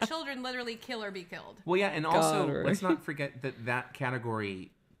action, it's like children literally kill or be killed. Well, yeah, and also God, let's not forget that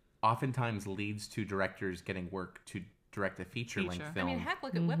category oftentimes leads to directors getting work to direct a feature-length Feature. film. I mean, heck,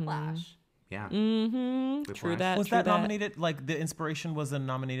 look at Whiplash. Yeah. Mm-hmm. True Whiplash. that. Was true that nominated? The inspiration was a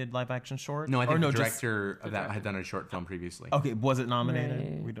nominated live action short? No, I think Or the just- director of that had done a short film previously. Okay, was it nominated?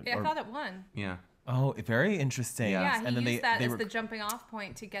 Right. We don't- Yeah, I or- thought it won. Yeah. Oh, very interesting. Yeah. Yeah, he and then used that they as were- the jumping off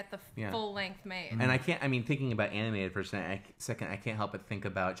point to get the Yeah. full length made. And thinking about animated for a second, I can't help but think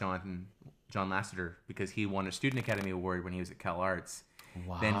about John Lasseter because he won a Student Academy Award when he was at Cal Arts.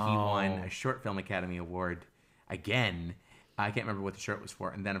 Wow. Then he won a Short Film Academy Award again. I can't remember what the short was for.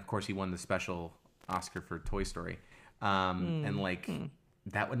 And then, of course, he won the special Oscar for Toy Story. And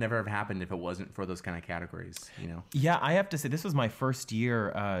that would never have happened if it wasn't for those kind of categories, Yeah, I have to say this was my first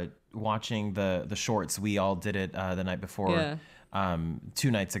year watching the shorts. We all did it the night before Yeah.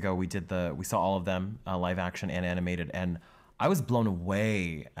 2 nights ago, we saw all of them, live action and animated, and I was blown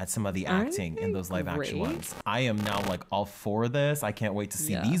away at some of the acting in those live action ones. I am now like all for this. I can't wait to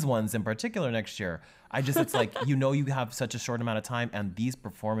see these ones in particular next year. It's like, you have such a short amount of time, and these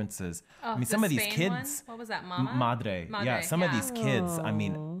performances. I mean, some of these kids. What was that, Mama? Madre. Yeah, some of these kids. I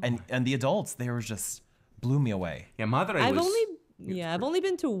mean, and the adults, they were just blew me away. Yeah, Madre I've only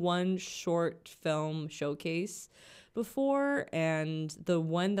been to one short film showcase before, and the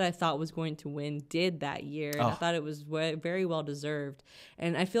one that I thought was going to win did that year, and I thought it was very well deserved.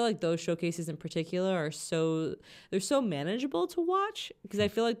 And I feel like those showcases in particular are so manageable to watch, because I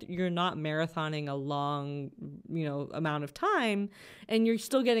feel like you're not marathoning a long amount of time, and you're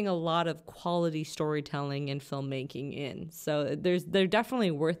still getting a lot of quality storytelling and filmmaking in. So they're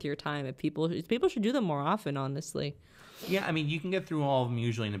definitely worth your time. If people should do them more often, honestly. Yeah, I mean, you can get through all of them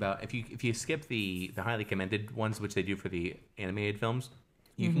usually in about, if you skip the highly commended ones, which they do for the animated films,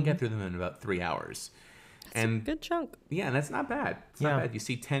 you can get through them in about 3 hours. That's a good chunk. Yeah, and that's not bad. It's not bad. You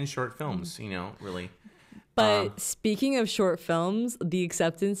see 10 short films, really. But speaking of short films, the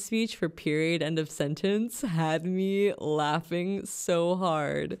acceptance speech for Period End of Sentence had me laughing so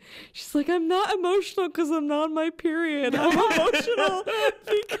hard. She's like, I'm not emotional because I'm not on my period. I'm emotional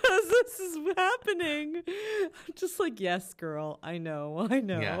because this is happening. I'm just like, yes, girl. I know.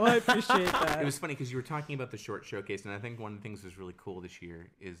 Yeah. I appreciate that. It was funny because you were talking about the short showcase, and I think one of the things that was really cool this year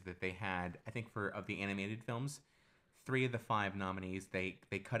is that they had, I think of the animated films, 3 of the 5 nominees, they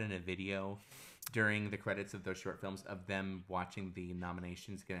cut in a video during the credits of those short films of them watching the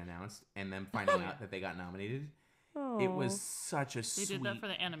nominations get announced and then finding out that they got nominated. It was such a sweet... They did that for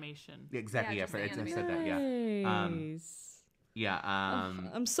the animation. Exactly, yeah. I said that, yeah.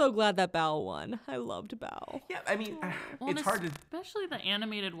 I'm so glad that Bao won. I loved Bao. Yeah, I mean, it's hard to... Especially the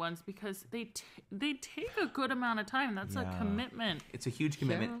animated ones, because they take a good amount of time. That's a commitment. It's a huge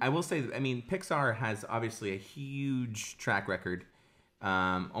commitment. I will say, I mean, Pixar has obviously a huge track record,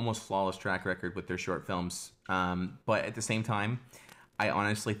 almost flawless track record with their short films. But at the same time, I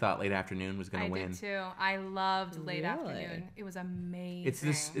honestly thought Late Afternoon was going to win. I did too. I loved Late Afternoon. It was amazing. It's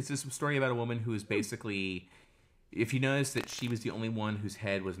this story about a woman who is basically... If you notice that she was the only one whose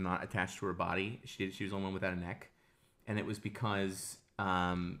head was not attached to her body, she was the only one without a neck, and it was because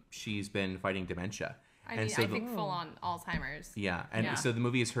she's been fighting dementia. I think full on Alzheimer's. Yeah, and so the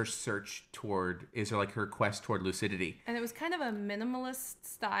movie is her her quest toward lucidity. And it was kind of a minimalist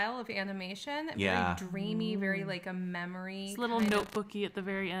style of animation. Very dreamy, very like a memory. It's a little notebooky at the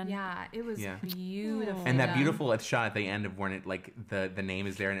very end. Yeah, it was beautiful. And that beautiful shot at the end of when it like the name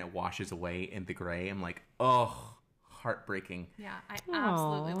is there and it washes away in the gray. I'm like, oh, heartbreaking. Yeah, I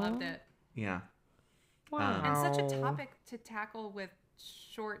absolutely loved it. Yeah. Wow. And such a topic to tackle with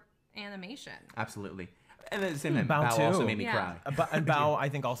short animation. Absolutely. And at the same time, Bao Bao too. also made me cry. And Bao, I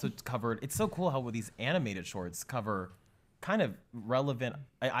think, also covered... It's so cool how these animated shorts cover kind of relevant...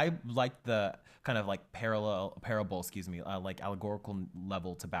 I like the kind of like parable, like allegorical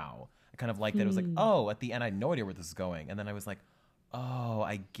level to Bao. I kind of liked that. It was like, oh, at the end, I had no idea where this is going. And then I was like, oh,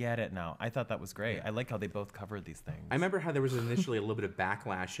 I get it now. I thought that was great. I like how they both covered these things. I remember how there was initially a little bit of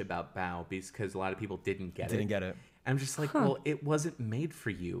backlash about Bao because a lot of people didn't get it. I'm just like, well, it wasn't made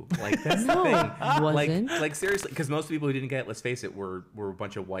for you. Like, that's the thing. Wasn't. Like seriously, because most people who didn't get it, let's face it, were a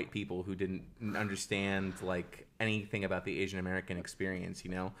bunch of white people who didn't understand like anything about the Asian American experience,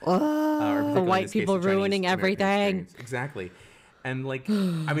 or particularly in white this case, people the Chinese ruining American everything. experience. Exactly. And like,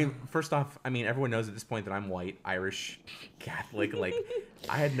 I mean, first off, everyone knows at this point that I'm white, Irish, Catholic. Like,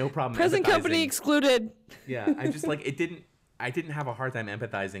 I had no problem. Present company empathizing. excluded. Yeah, I just like I didn't have a hard time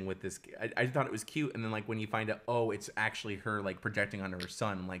empathizing with this. I thought it was cute, and then like when you find out, oh, it's actually her like projecting onto her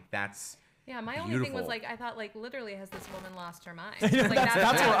son. I'm like, that's my beautiful. only thing was like, I thought like literally has this woman lost her mind? Like, that's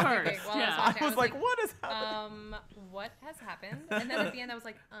what I was thinking while I was watching. I was like, what is happening? What has happened? And then at the end, I was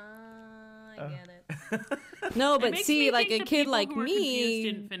like, I get it. No, It but makes see, me like think a the kid people like who were me. confused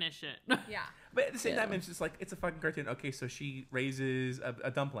didn't finish it. Yeah. But at the same time, it's just like, it's a fucking cartoon. Okay, so she raises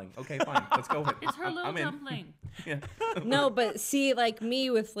a dumpling. Okay, fine, let's go with it. It's her little I'm in. dumpling. Yeah. No, but see, like me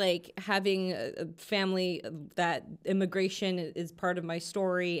with like having a family that immigration is part of my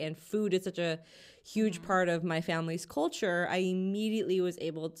story and food is such a huge part of my family's culture, I immediately was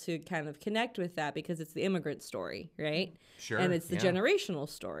able to kind of connect with that because it's the immigrant story, right? Sure. And it's the generational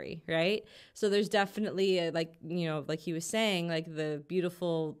story, right? So there's definitely like he was saying, like the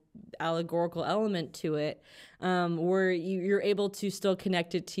beautiful allegorical element to it, where you're able to still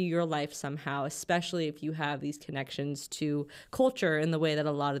connect it to your life somehow, especially if you have these connections to culture in the way that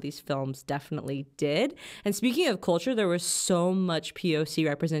a lot of these films definitely did. And speaking of culture, there was so much POC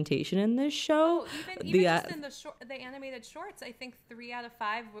representation in this show. Even just in the animated shorts, I think 3 out of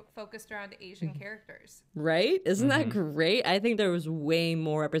 5 focused around Asian characters. Right? Isn't that great? I think there was way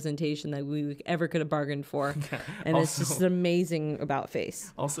more representation than we ever could have bargained for. And it's Also- just amazing about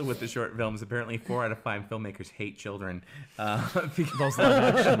face. Also, with the short films, apparently 4 out of 5 filmmakers hate children. Those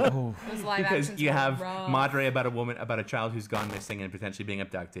live action. Oh. Those live Because actions you were have rough. Madre about a child who's gone missing and potentially being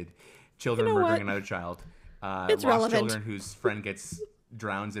abducted, children You know murdering what? another child, It's lost relevant. children whose friend gets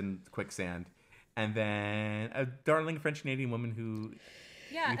drowns in quicksand, and then a darling French Canadian woman who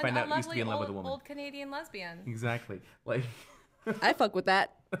Yeah, you find and out used to be lovely in love with a woman. old Canadian lesbian. Exactly, like I fuck with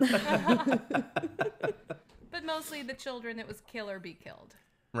that. But mostly the children, it was kill or be killed.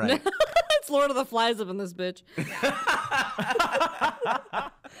 right. It's Lord of the Flies up in this bitch.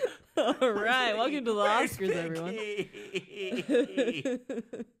 All right, welcome to the Oscars, everyone.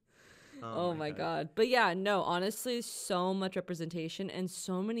 Oh my God. But yeah, no, honestly, so much representation and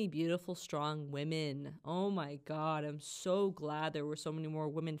so many beautiful, strong women. Oh my God. I'm so glad there were so many more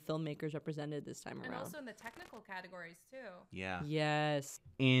women filmmakers represented this time And around. also in the technical categories, too. Yeah. Yes.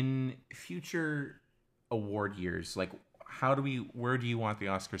 In future award years, like where do you want the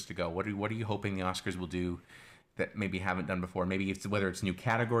Oscars to go? What are you hoping the Oscars will do that maybe haven't done before? Maybe it's whether it's new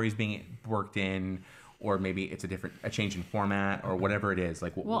categories being worked in, or maybe it's a change in format, or whatever it is.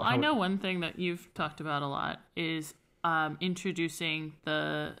 Like, Well, I know one thing that you've talked about a lot is introducing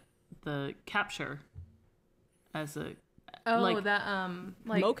the capture as a Oh, like that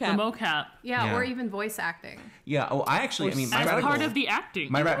like Mocap. the mocap yeah, Yeah. or even voice acting. Yeah. Oh, I as radical, part of the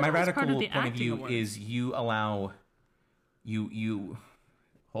acting. my As part radical of the point of acting view awards. is you allow you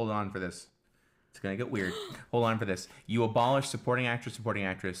hold on for this. It's gonna get weird. Hold on for this. You abolish supporting actor,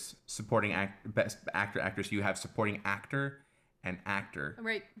 best actor, actress. You have supporting actor and actor.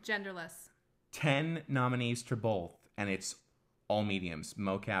 Right, genderless. 10 nominees to both, and it's all mediums: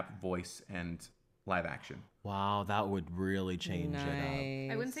 mocap, voice, and live action. Wow, that would really change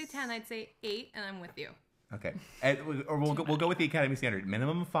it I wouldn't say 10, I'd say 8, and I'm with you. Okay, or we'll go with the Academy standard: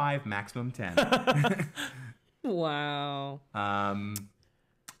 minimum 5, maximum 10. Wow.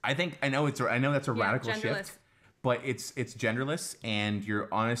 I know that's a radical genderless. shift, but it's genderless, and you're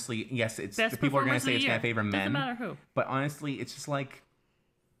honestly, yes, it's Best the people are going to performers of say the it's going year. to favor men. Doesn't matter who. But honestly, it's just like,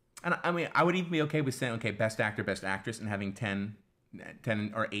 and I mean, I would even be okay with saying, okay, best actor, best actress, and having 10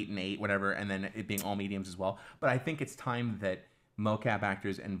 or 8 and 8, whatever, and then it being all mediums as well. But I think it's time that mocap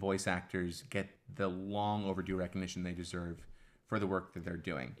actors and voice actors get the long overdue recognition they deserve for the work that they're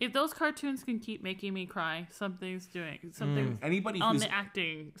doing. If those cartoons can keep making me cry, something Anybody on who's the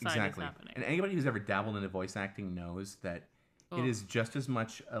acting side exactly, is happening. and anybody who's ever dabbled into voice acting knows that it is just as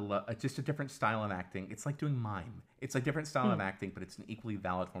much just a different style of acting. It's like doing mime. It's a different style of acting, but it's an equally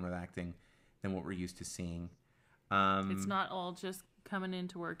valid form of acting than what we're used to seeing. It's not all just coming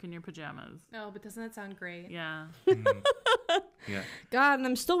into work in your pajamas. No, but doesn't that sound great? Yeah. Yeah. God, and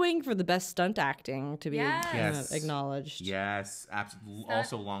I'm still waiting for the best stunt acting to be Yes. acknowledged. Yes, absolutely. That-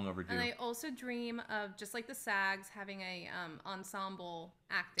 Also long overdue. And I also dream of, just like the SAGs, having a ensemble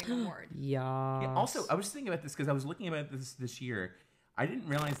acting award. Yeah. Yeah, also, I was thinking about this because I was looking about this year. I didn't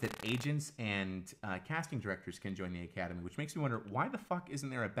realize that agents and casting directors can join the Academy, which makes me wonder, why the fuck isn't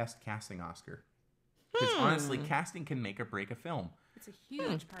there a best casting Oscar? Because honestly, casting can make or break a film. It's a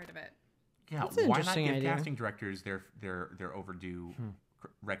huge part of it. Yeah, That's an why not interesting give idea. casting directors their overdue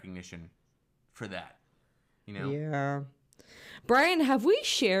recognition for that? You know? Yeah. Brian, have we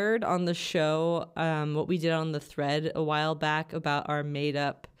shared on the show what we did on the thread a while back about our made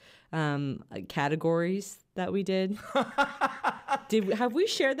up categories that we did? Have we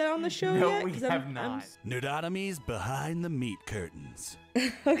shared that on the show No, yet? we 'Cause have not. Nerdotomy's Behind the Meat Curtains.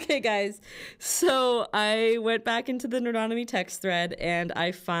 Okay, guys. So I went back into the Nerdonomy text thread and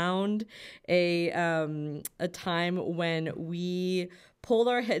I found a time when we pulled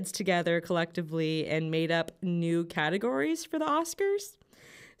our heads together collectively and made up new categories for the Oscars.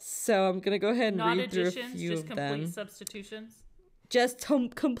 So I'm gonna go ahead and Not read through a additions, few just of complete them. substitutions. Just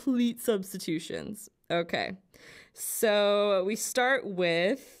complete substitutions. Okay. So we start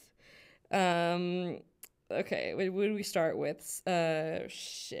with okay, what do we start with?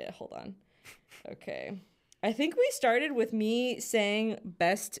 Shit, hold on. Okay. I think we started with me saying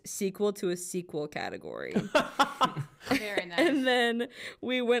best sequel to a sequel category. Very nice. And then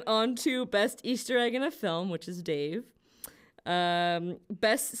we went on to best Easter egg in a film, which is Dave.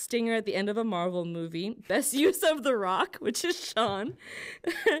 Best stinger at the end of a Marvel movie. Best use of The Rock, which is Sean.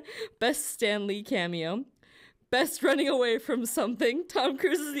 Best Stan Lee cameo. Best running away from something. Tom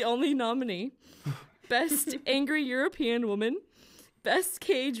Cruise is the only nominee. Best angry European woman. Best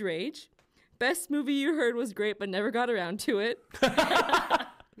cage rage. Best movie you heard was great but never got around to it.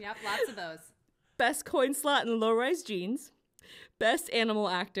 Yep, lots of those. Best Coin Slot in Low-Rise Jeans. Best Animal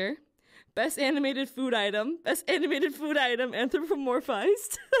Actor. Best Animated Food Item. Best Animated Food Item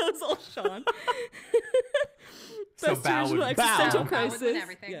Anthropomorphized. That was all Sean. So Best Bao Original would- Existential Bao would Crisis. win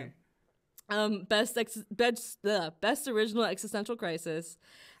everything. Yeah. Best Original Existential Crisis.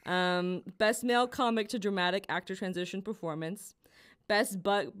 Best Male Comic to Dramatic Actor Transition Performance. Best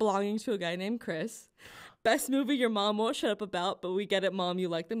Butt belonging to a guy named Chris. Best Movie Your Mom Won't Shut Up About, but we get it, Mom, you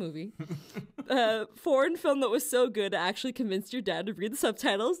like the movie. Foreign film that was so good it actually convinced your dad to read the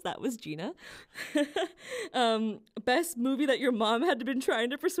subtitles. That was Gina. Best movie that your mom had been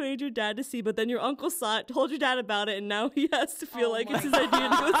trying to persuade your dad to see, but then your uncle saw it, told your dad about it, and now he has to feel like it's his idea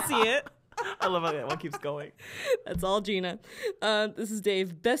to go see it. I love how that one keeps going. That's all Gina. This is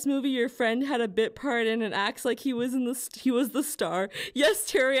Dave. Best movie your friend had a bit part in and acts like he was the star. Yes,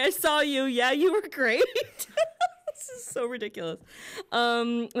 Terry, I saw you. Yeah, you were great. This is so ridiculous.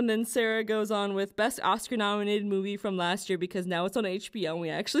 And then Sarah goes on with best Oscar-nominated movie from last year because now it's on HBO and we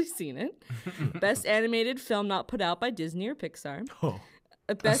actually seen it. Best animated film not put out by Disney or Pixar.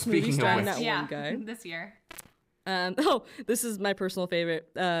 Best movie Speaking of starring which. that Yeah, one guy. this year. This is my personal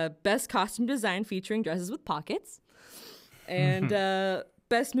favorite. Best costume design featuring dresses with pockets. And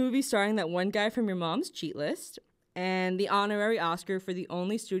best movie starring that one guy from your mom's cheat list. And the honorary Oscar for the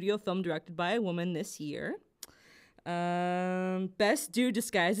only studio film directed by a woman this year. Best dude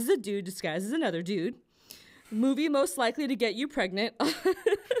disguised as a dude disguised as another dude. Movie most likely to get you pregnant.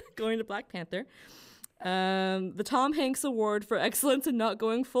 Going to Black Panther. The Tom Hanks Award for excellence in not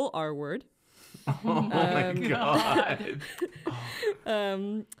going full R word. Oh my god.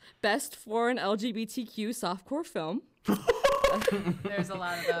 Best foreign LGBTQ softcore film. There's a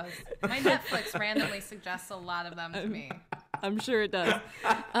lot of those. My Netflix randomly suggests a lot of them to me. I'm sure it does.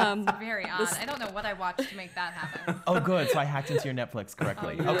 Very odd. I don't know what I watched to make that happen. Oh, good. So I hacked into your Netflix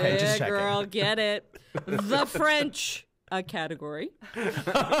correctly. Oh, Okay, Yeah, just checking. girl, get it. The French category.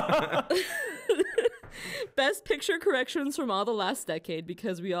 Best picture corrections from all the last decade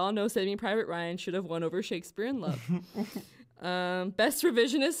because we all know Saving Private Ryan should have won over Shakespeare in Love. Best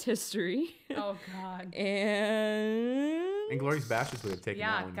revisionist history. Oh, God. And Inglourious Basterds would have taken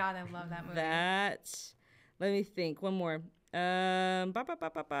that Yeah, one. God, I love that movie. let me think. One more. I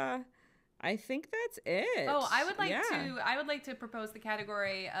think that's it. Oh, I would like Yeah. to propose the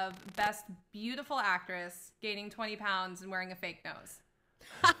category of best beautiful actress gaining 20 pounds and wearing a fake nose.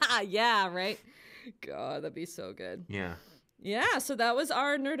 Yeah, right? God, that'd be so good. Yeah. Yeah, so that was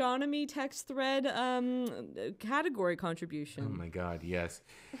our Nerdonomy text thread category contribution. Oh my god, yes.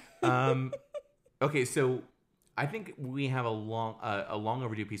 Okay, so I think we have a long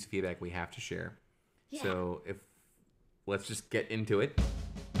overdue piece of feedback we have to share. Yeah. So let's just get into it.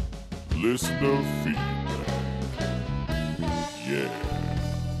 Listener feedback.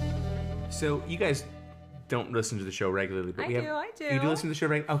 Yeah. So you guys don't listen to the show regularly, but I we do, have. I do. You do listen to the show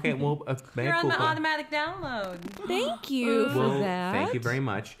regularly? Okay, well, You're on the cool. automatic download. Thank you for Well, that. thank you very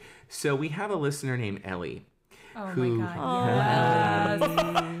much. So we have a listener named Ellie. Oh Who- my God.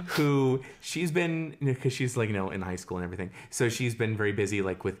 Who she's been, because she's like, in high school and everything. So she's been very busy,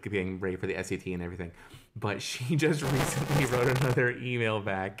 like with getting ready for the SAT and everything. But she just recently wrote another email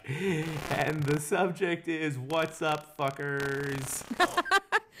back. And the subject is, "What's up, fuckers?"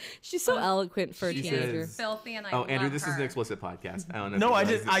 She's so eloquent for a She teenager. says- Filthy and I Oh, love Andrew, this is her. an explicit podcast. I don't know. No, if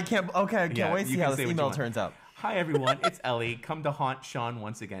you realize it. I can't to Yeah, wait to you see can how say this what you email want. turns out. Hi everyone, it's Ellie. Come to haunt Sean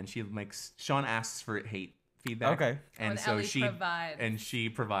once again. Sean asks for hate feedback. Okay. And And so Ellie she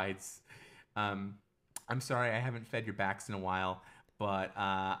provides. I'm sorry I haven't fed your backs in a while, but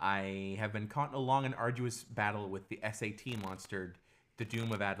I have been caught in a long and arduous battle with the SAT monster, the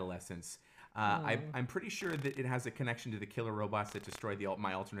doom of adolescence. I'm pretty sure that it has a connection to the killer robots that destroyed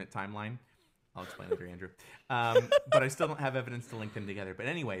my alternate timeline. I'll explain later, Andrew. But I still don't have evidence to link them together. But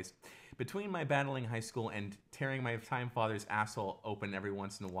anyways, between my battling high school and tearing my time father's asshole open every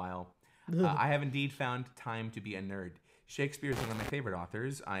once in a while, I have indeed found time to be a nerd. Shakespeare is one of my favorite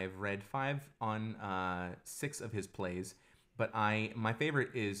authors. I've read 5 on 6 of his plays. But my favorite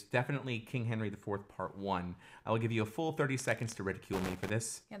is definitely King Henry IV, Part 1. I will give you a full 30 seconds to ridicule me for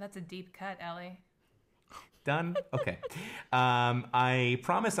this. Yeah, that's a deep cut, Ellie. Done? Okay. I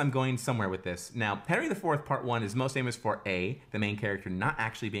promise I'm going somewhere with this. Now, Henry IV Part 1 is most famous for A, the main character not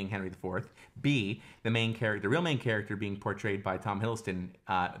actually being Henry IV, B, the real main character being portrayed by Tom Hiddleston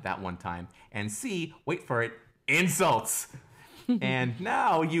that one time, and C, wait for it, insults. And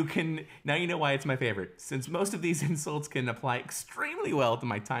now you know why it's my favorite. Since most of these insults can apply extremely well to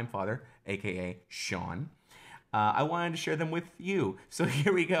my time father, aka Sean, I wanted to share them with you. So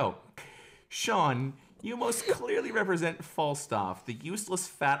here we go. Sean, You most clearly represent Falstaff, the useless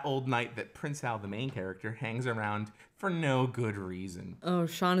fat old knight that Prince Hal, the main character, hangs around for no good reason. Oh,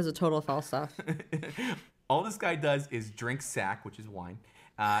 Sean is a total Falstaff. All this guy does is drink sack, which is wine,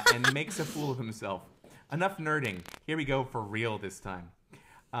 and makes a fool of himself. Enough nerding. Here we go for real this time.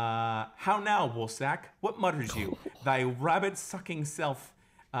 How now, Woolsack? What mutters you? Thy rabbit-sucking self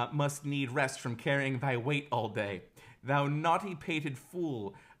must need rest from carrying thy weight all day. Thou naughty-pated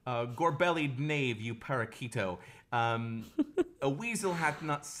fool, gore-bellied knave, you paraquito. A weasel hath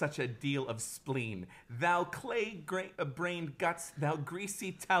not such a deal of spleen. Thou clay-brained guts, thou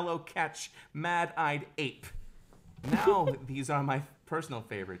greasy tallow catch, mad-eyed ape. Now, these are my personal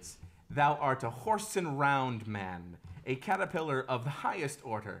favorites. Thou art a whoreson round man, a caterpillar of the highest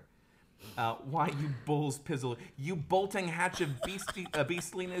order. Why, you bull's pizzle, you bolting hatch of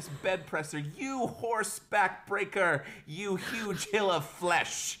beastliness bed presser, you horseback breaker, you huge hill of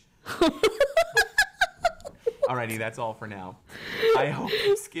flesh. Alrighty, that's all for now. I hope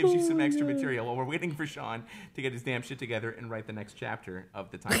this gives you some extra material while we're waiting for Sean to get his damn shit together and write the next chapter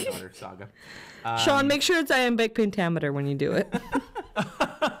of the Time Daughter saga. Sean, make sure it's iambic pentameter when you do it.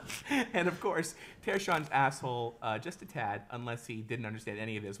 And of course, tear Sean's asshole just a tad, unless he didn't understand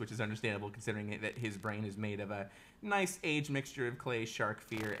any of this, which is understandable considering that his brain is made of a nice aged mixture of clay, shark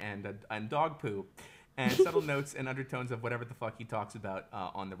fear, and dog poo. And subtle notes and undertones of whatever the fuck he talks about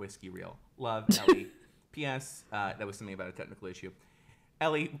on the whiskey reel. Love, Ellie. P.S. That was something about a technical issue.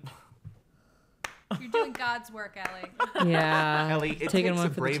 Ellie. You're doing God's work, Ellie. Yeah. Ellie, it taking takes one a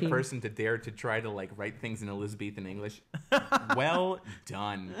for the brave team. person to dare to try to like write things in Elizabethan English. Well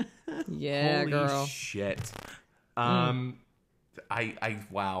done. Yeah, Holy girl. shit. Wow.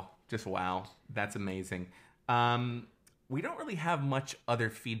 Just wow. That's amazing. We don't really have much other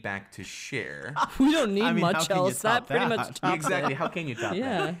feedback to share. We don't need I mean, how much can you else. That top pretty that? much tops Exactly. it. How can you top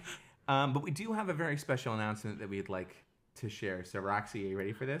Yeah. that? But we do have a very special announcement that we'd like to share. So, Roxy, are you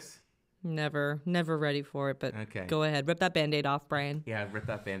ready for this? Never ready for it, but Okay. go ahead. Rip that Band-Aid off, Brian. Yeah, rip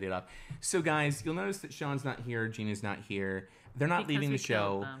that Band-Aid off. So, guys, you'll notice that Sean's not here, Gina's not here. They're not Because leaving we the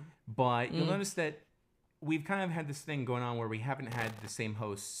killed show, them. but you'll notice that we've kind of had this thing going on where we haven't had the same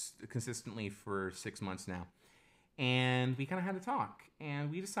hosts consistently for 6 months now. And we kind of had to talk,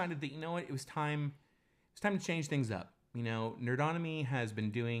 and we decided that, you know what, it was time to change things up. You know, Nerdonomy has been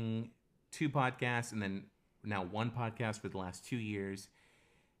doing 2 podcasts and then now 1 podcast for the last 2 years.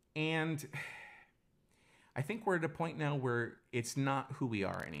 And I think we're at a point now where it's not who we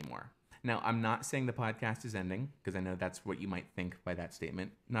are anymore. Now, I'm not saying the podcast is ending, because I know that's what you might think by that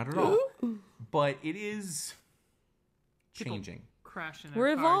statement. Not at all. But it is changing. Crashing their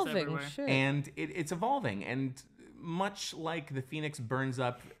We're cars evolving. everywhere. Shit. And it's evolving. And much like the phoenix burns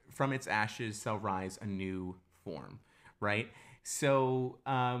up, from its ashes shall rise a new form, right? So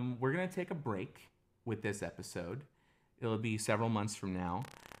we're going to take a break with this episode. It'll be several months from now.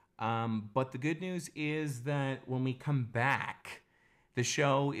 But the good news is that when we come back, the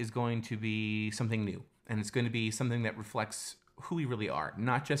show is going to be something new. And it's going to be something that reflects who we really are.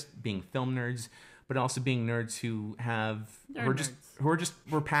 Not just being film nerds, but also being nerds who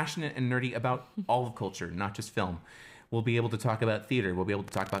we're passionate and nerdy about all of culture, not just film. We'll be able to talk about theater. We'll be able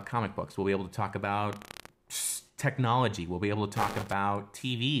to talk about comic books. We'll be able to talk about technology. We'll be able to talk about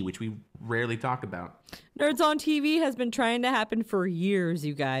TV, which we rarely talk about. Nerds on TV has been trying to happen for years,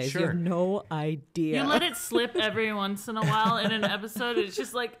 you guys. You Sure. have no idea. You let it slip every once in a while in an episode. It's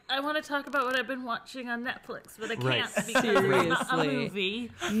just like, I want to talk about what I've been watching on Netflix, but I can't Right. because it's not a Seriously.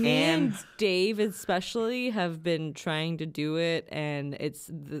 movie. Me and And- Dave especially have been trying to do it, and it's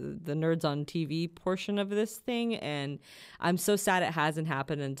the Nerds on TV portion of this thing, and I'm so sad it hasn't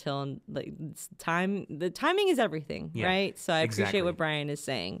happened until like it's time. The timing is everything, Yeah, right? So I exactly. appreciate what Brian is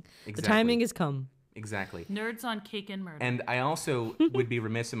saying. The Exactly. timing has come. Exactly. Nerds on Cake and Murder. And I also would be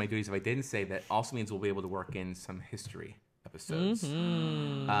remiss in my duties if I didn't say that also means we'll be able to work in some history episodes.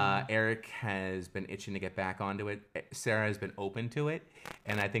 Eric has been itching to get back onto it. Sarah has been open to it.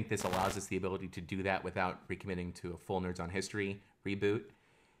 And I think this allows us the ability to do that without recommitting to a full Nerds on History reboot.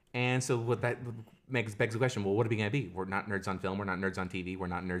 And so what that begs the question, well, what are we going to be? We're not nerds on film. We're not nerds on TV. We're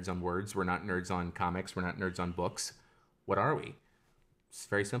not nerds on words. We're not nerds on comics. We're not nerds on books. What are we? It's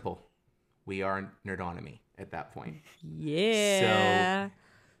very simple. We are Nerdonomy at that point. Yeah.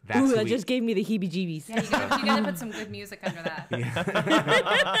 That's Ooh, who that we- just gave me the heebie-jeebies. Yeah, you gotta put some good music under that.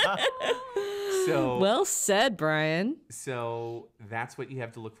 So Well said, Brian. So that's what you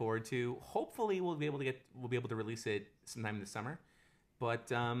have to look forward to. Hopefully, we'll be able to release it sometime this summer. But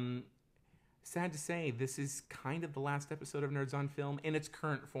sad to say, this is kind of the last episode of Nerds on Film in its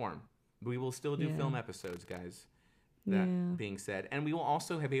current form. We will still do Yeah. film episodes, guys. That being said, and we will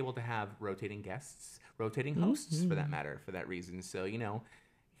also be able to have rotating guests, rotating hosts for that matter, for that reason. So,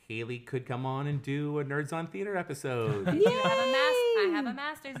 Haley could come on and do a Nerds on Theater episode. I have a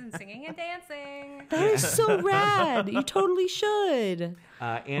master's in singing and dancing. That is so rad. You totally should.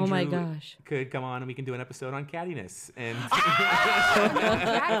 Andrew Oh my gosh. could come on and we can do an episode on cattiness. And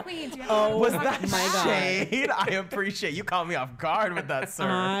Drag queens. Was that my God. shade? I appreciate you caught me off guard with that, sir.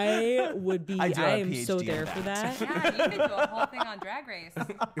 I would be. I I, do have a am so PhD in there for that. that. Yeah, you could do a whole thing on Drag Race.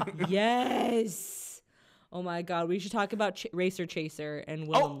 Yes. Oh my God. We should talk about Racer Chaser and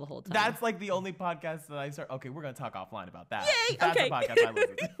Willem the whole time. That's like the only podcast that I start. Okay, we're gonna talk offline about that. Yay, That's okay. the podcast I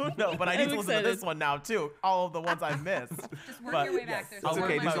listen to. No, but I need I'm to listen to excited. this one now too. All of the ones I missed. Just work But- your way back. There's I'll it's work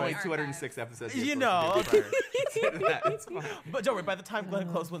okay. my There's way only back. 206 episodes. You you're know. supposed to do before- It's fine. But don't worry, by the time Glenn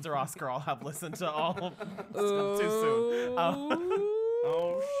Close wins her Oscar, I'll have listened to all of them. Too soon.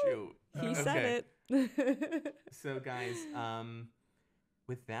 Oh, shoot. He said it. So, guys,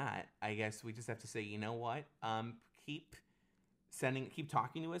 with that, I guess we just have to say, you know what? Keep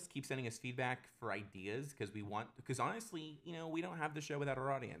talking to us, keep sending us feedback for ideas because honestly, we don't have the show without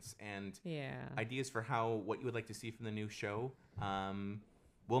our audience, and ideas for what you would like to see from the new show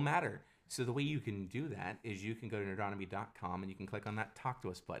will matter. So the way you can do that is you can go to nerdonomy.com and you can click on that Talk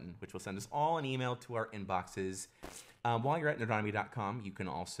to Us button, which will send us all an email to our inboxes. While you're at nerdonomy.com, you can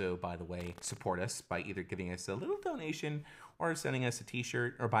also, by the way, support us by either giving us a little donation or sending us a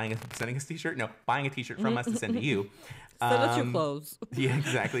t-shirt or buying a t-shirt from us to send to you. Send us your clothes. Yeah,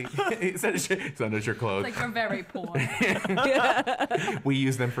 exactly. Send us your clothes. Like, we're very poor. We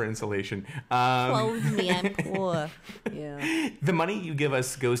use them for insulation. Clothe me, I'm poor. Yeah. The money you give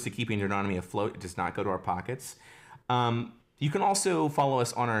us goes to keeping Nerdonomy afloat. It does not go to our pockets. You can also follow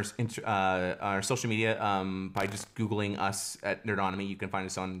us on our social media by just Googling us at Nerdonomy. You can find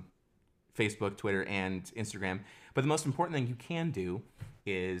us on Facebook, Twitter, and Instagram. But the most important thing you can do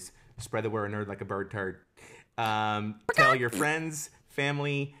is spread the word nerd like a bird turd. Tell your friends,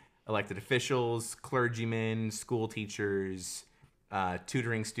 family, elected officials, clergymen, school teachers,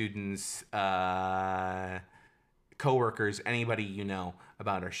 tutoring students, coworkers, anybody you know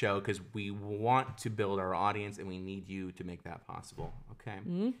about our show, because we want to build our audience and we need you to make that possible. Okay.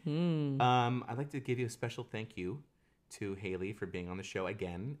 I'd like to give you a special thank you to Haley for being on the show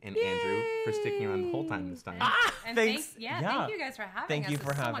again, and Andrew for sticking around the whole time this time. And Thanks. thank you guys for having us. Thank you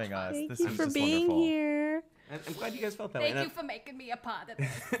for It's so much having fun. us. Thank This you is for just being wonderful. here. I'm glad you guys felt that way. Thank you for making me a part of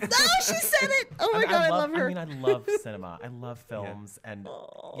this. Oh, she said it. Oh my God, I love her. I love cinema. I love films, and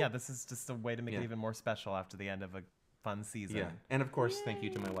this is just a way to make it even more special after the end of a fun season. Yeah, and of course, thank you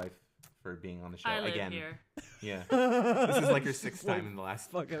to my wife for being on the show I live again. here. Yeah, this is like her sixth time in the last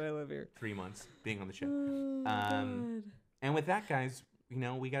Fucking, I live here. 3 months being on the show. Oh, God. And with that, guys,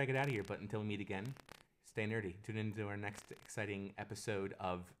 we gotta get out of here. But until we meet again, stay nerdy. Tune into our next exciting episode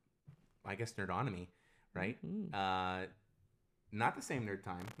of, I guess, Nerdonomy, right? Not the same nerd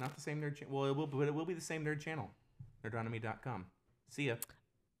time, not the same nerd channel. Well, it will be the same nerd channel. Nerdonomy.com. See ya.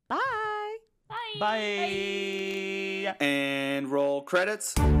 Bye. Bye. And roll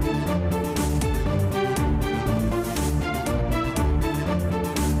credits.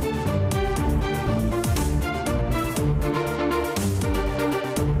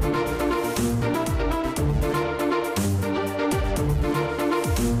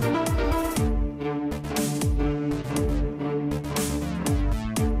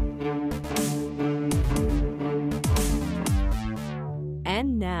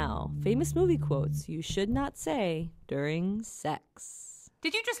 And now, famous movie quotes you should not say during sex.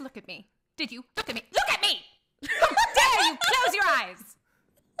 Did you just look at me? Did you look at me? Look at me! How dare you close your eyes?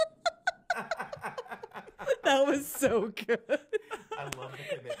 That was so good. I love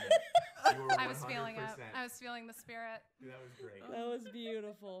the commitment. I was feeling it. I was feeling the spirit. That was great. That was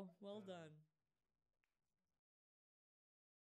beautiful. Well done.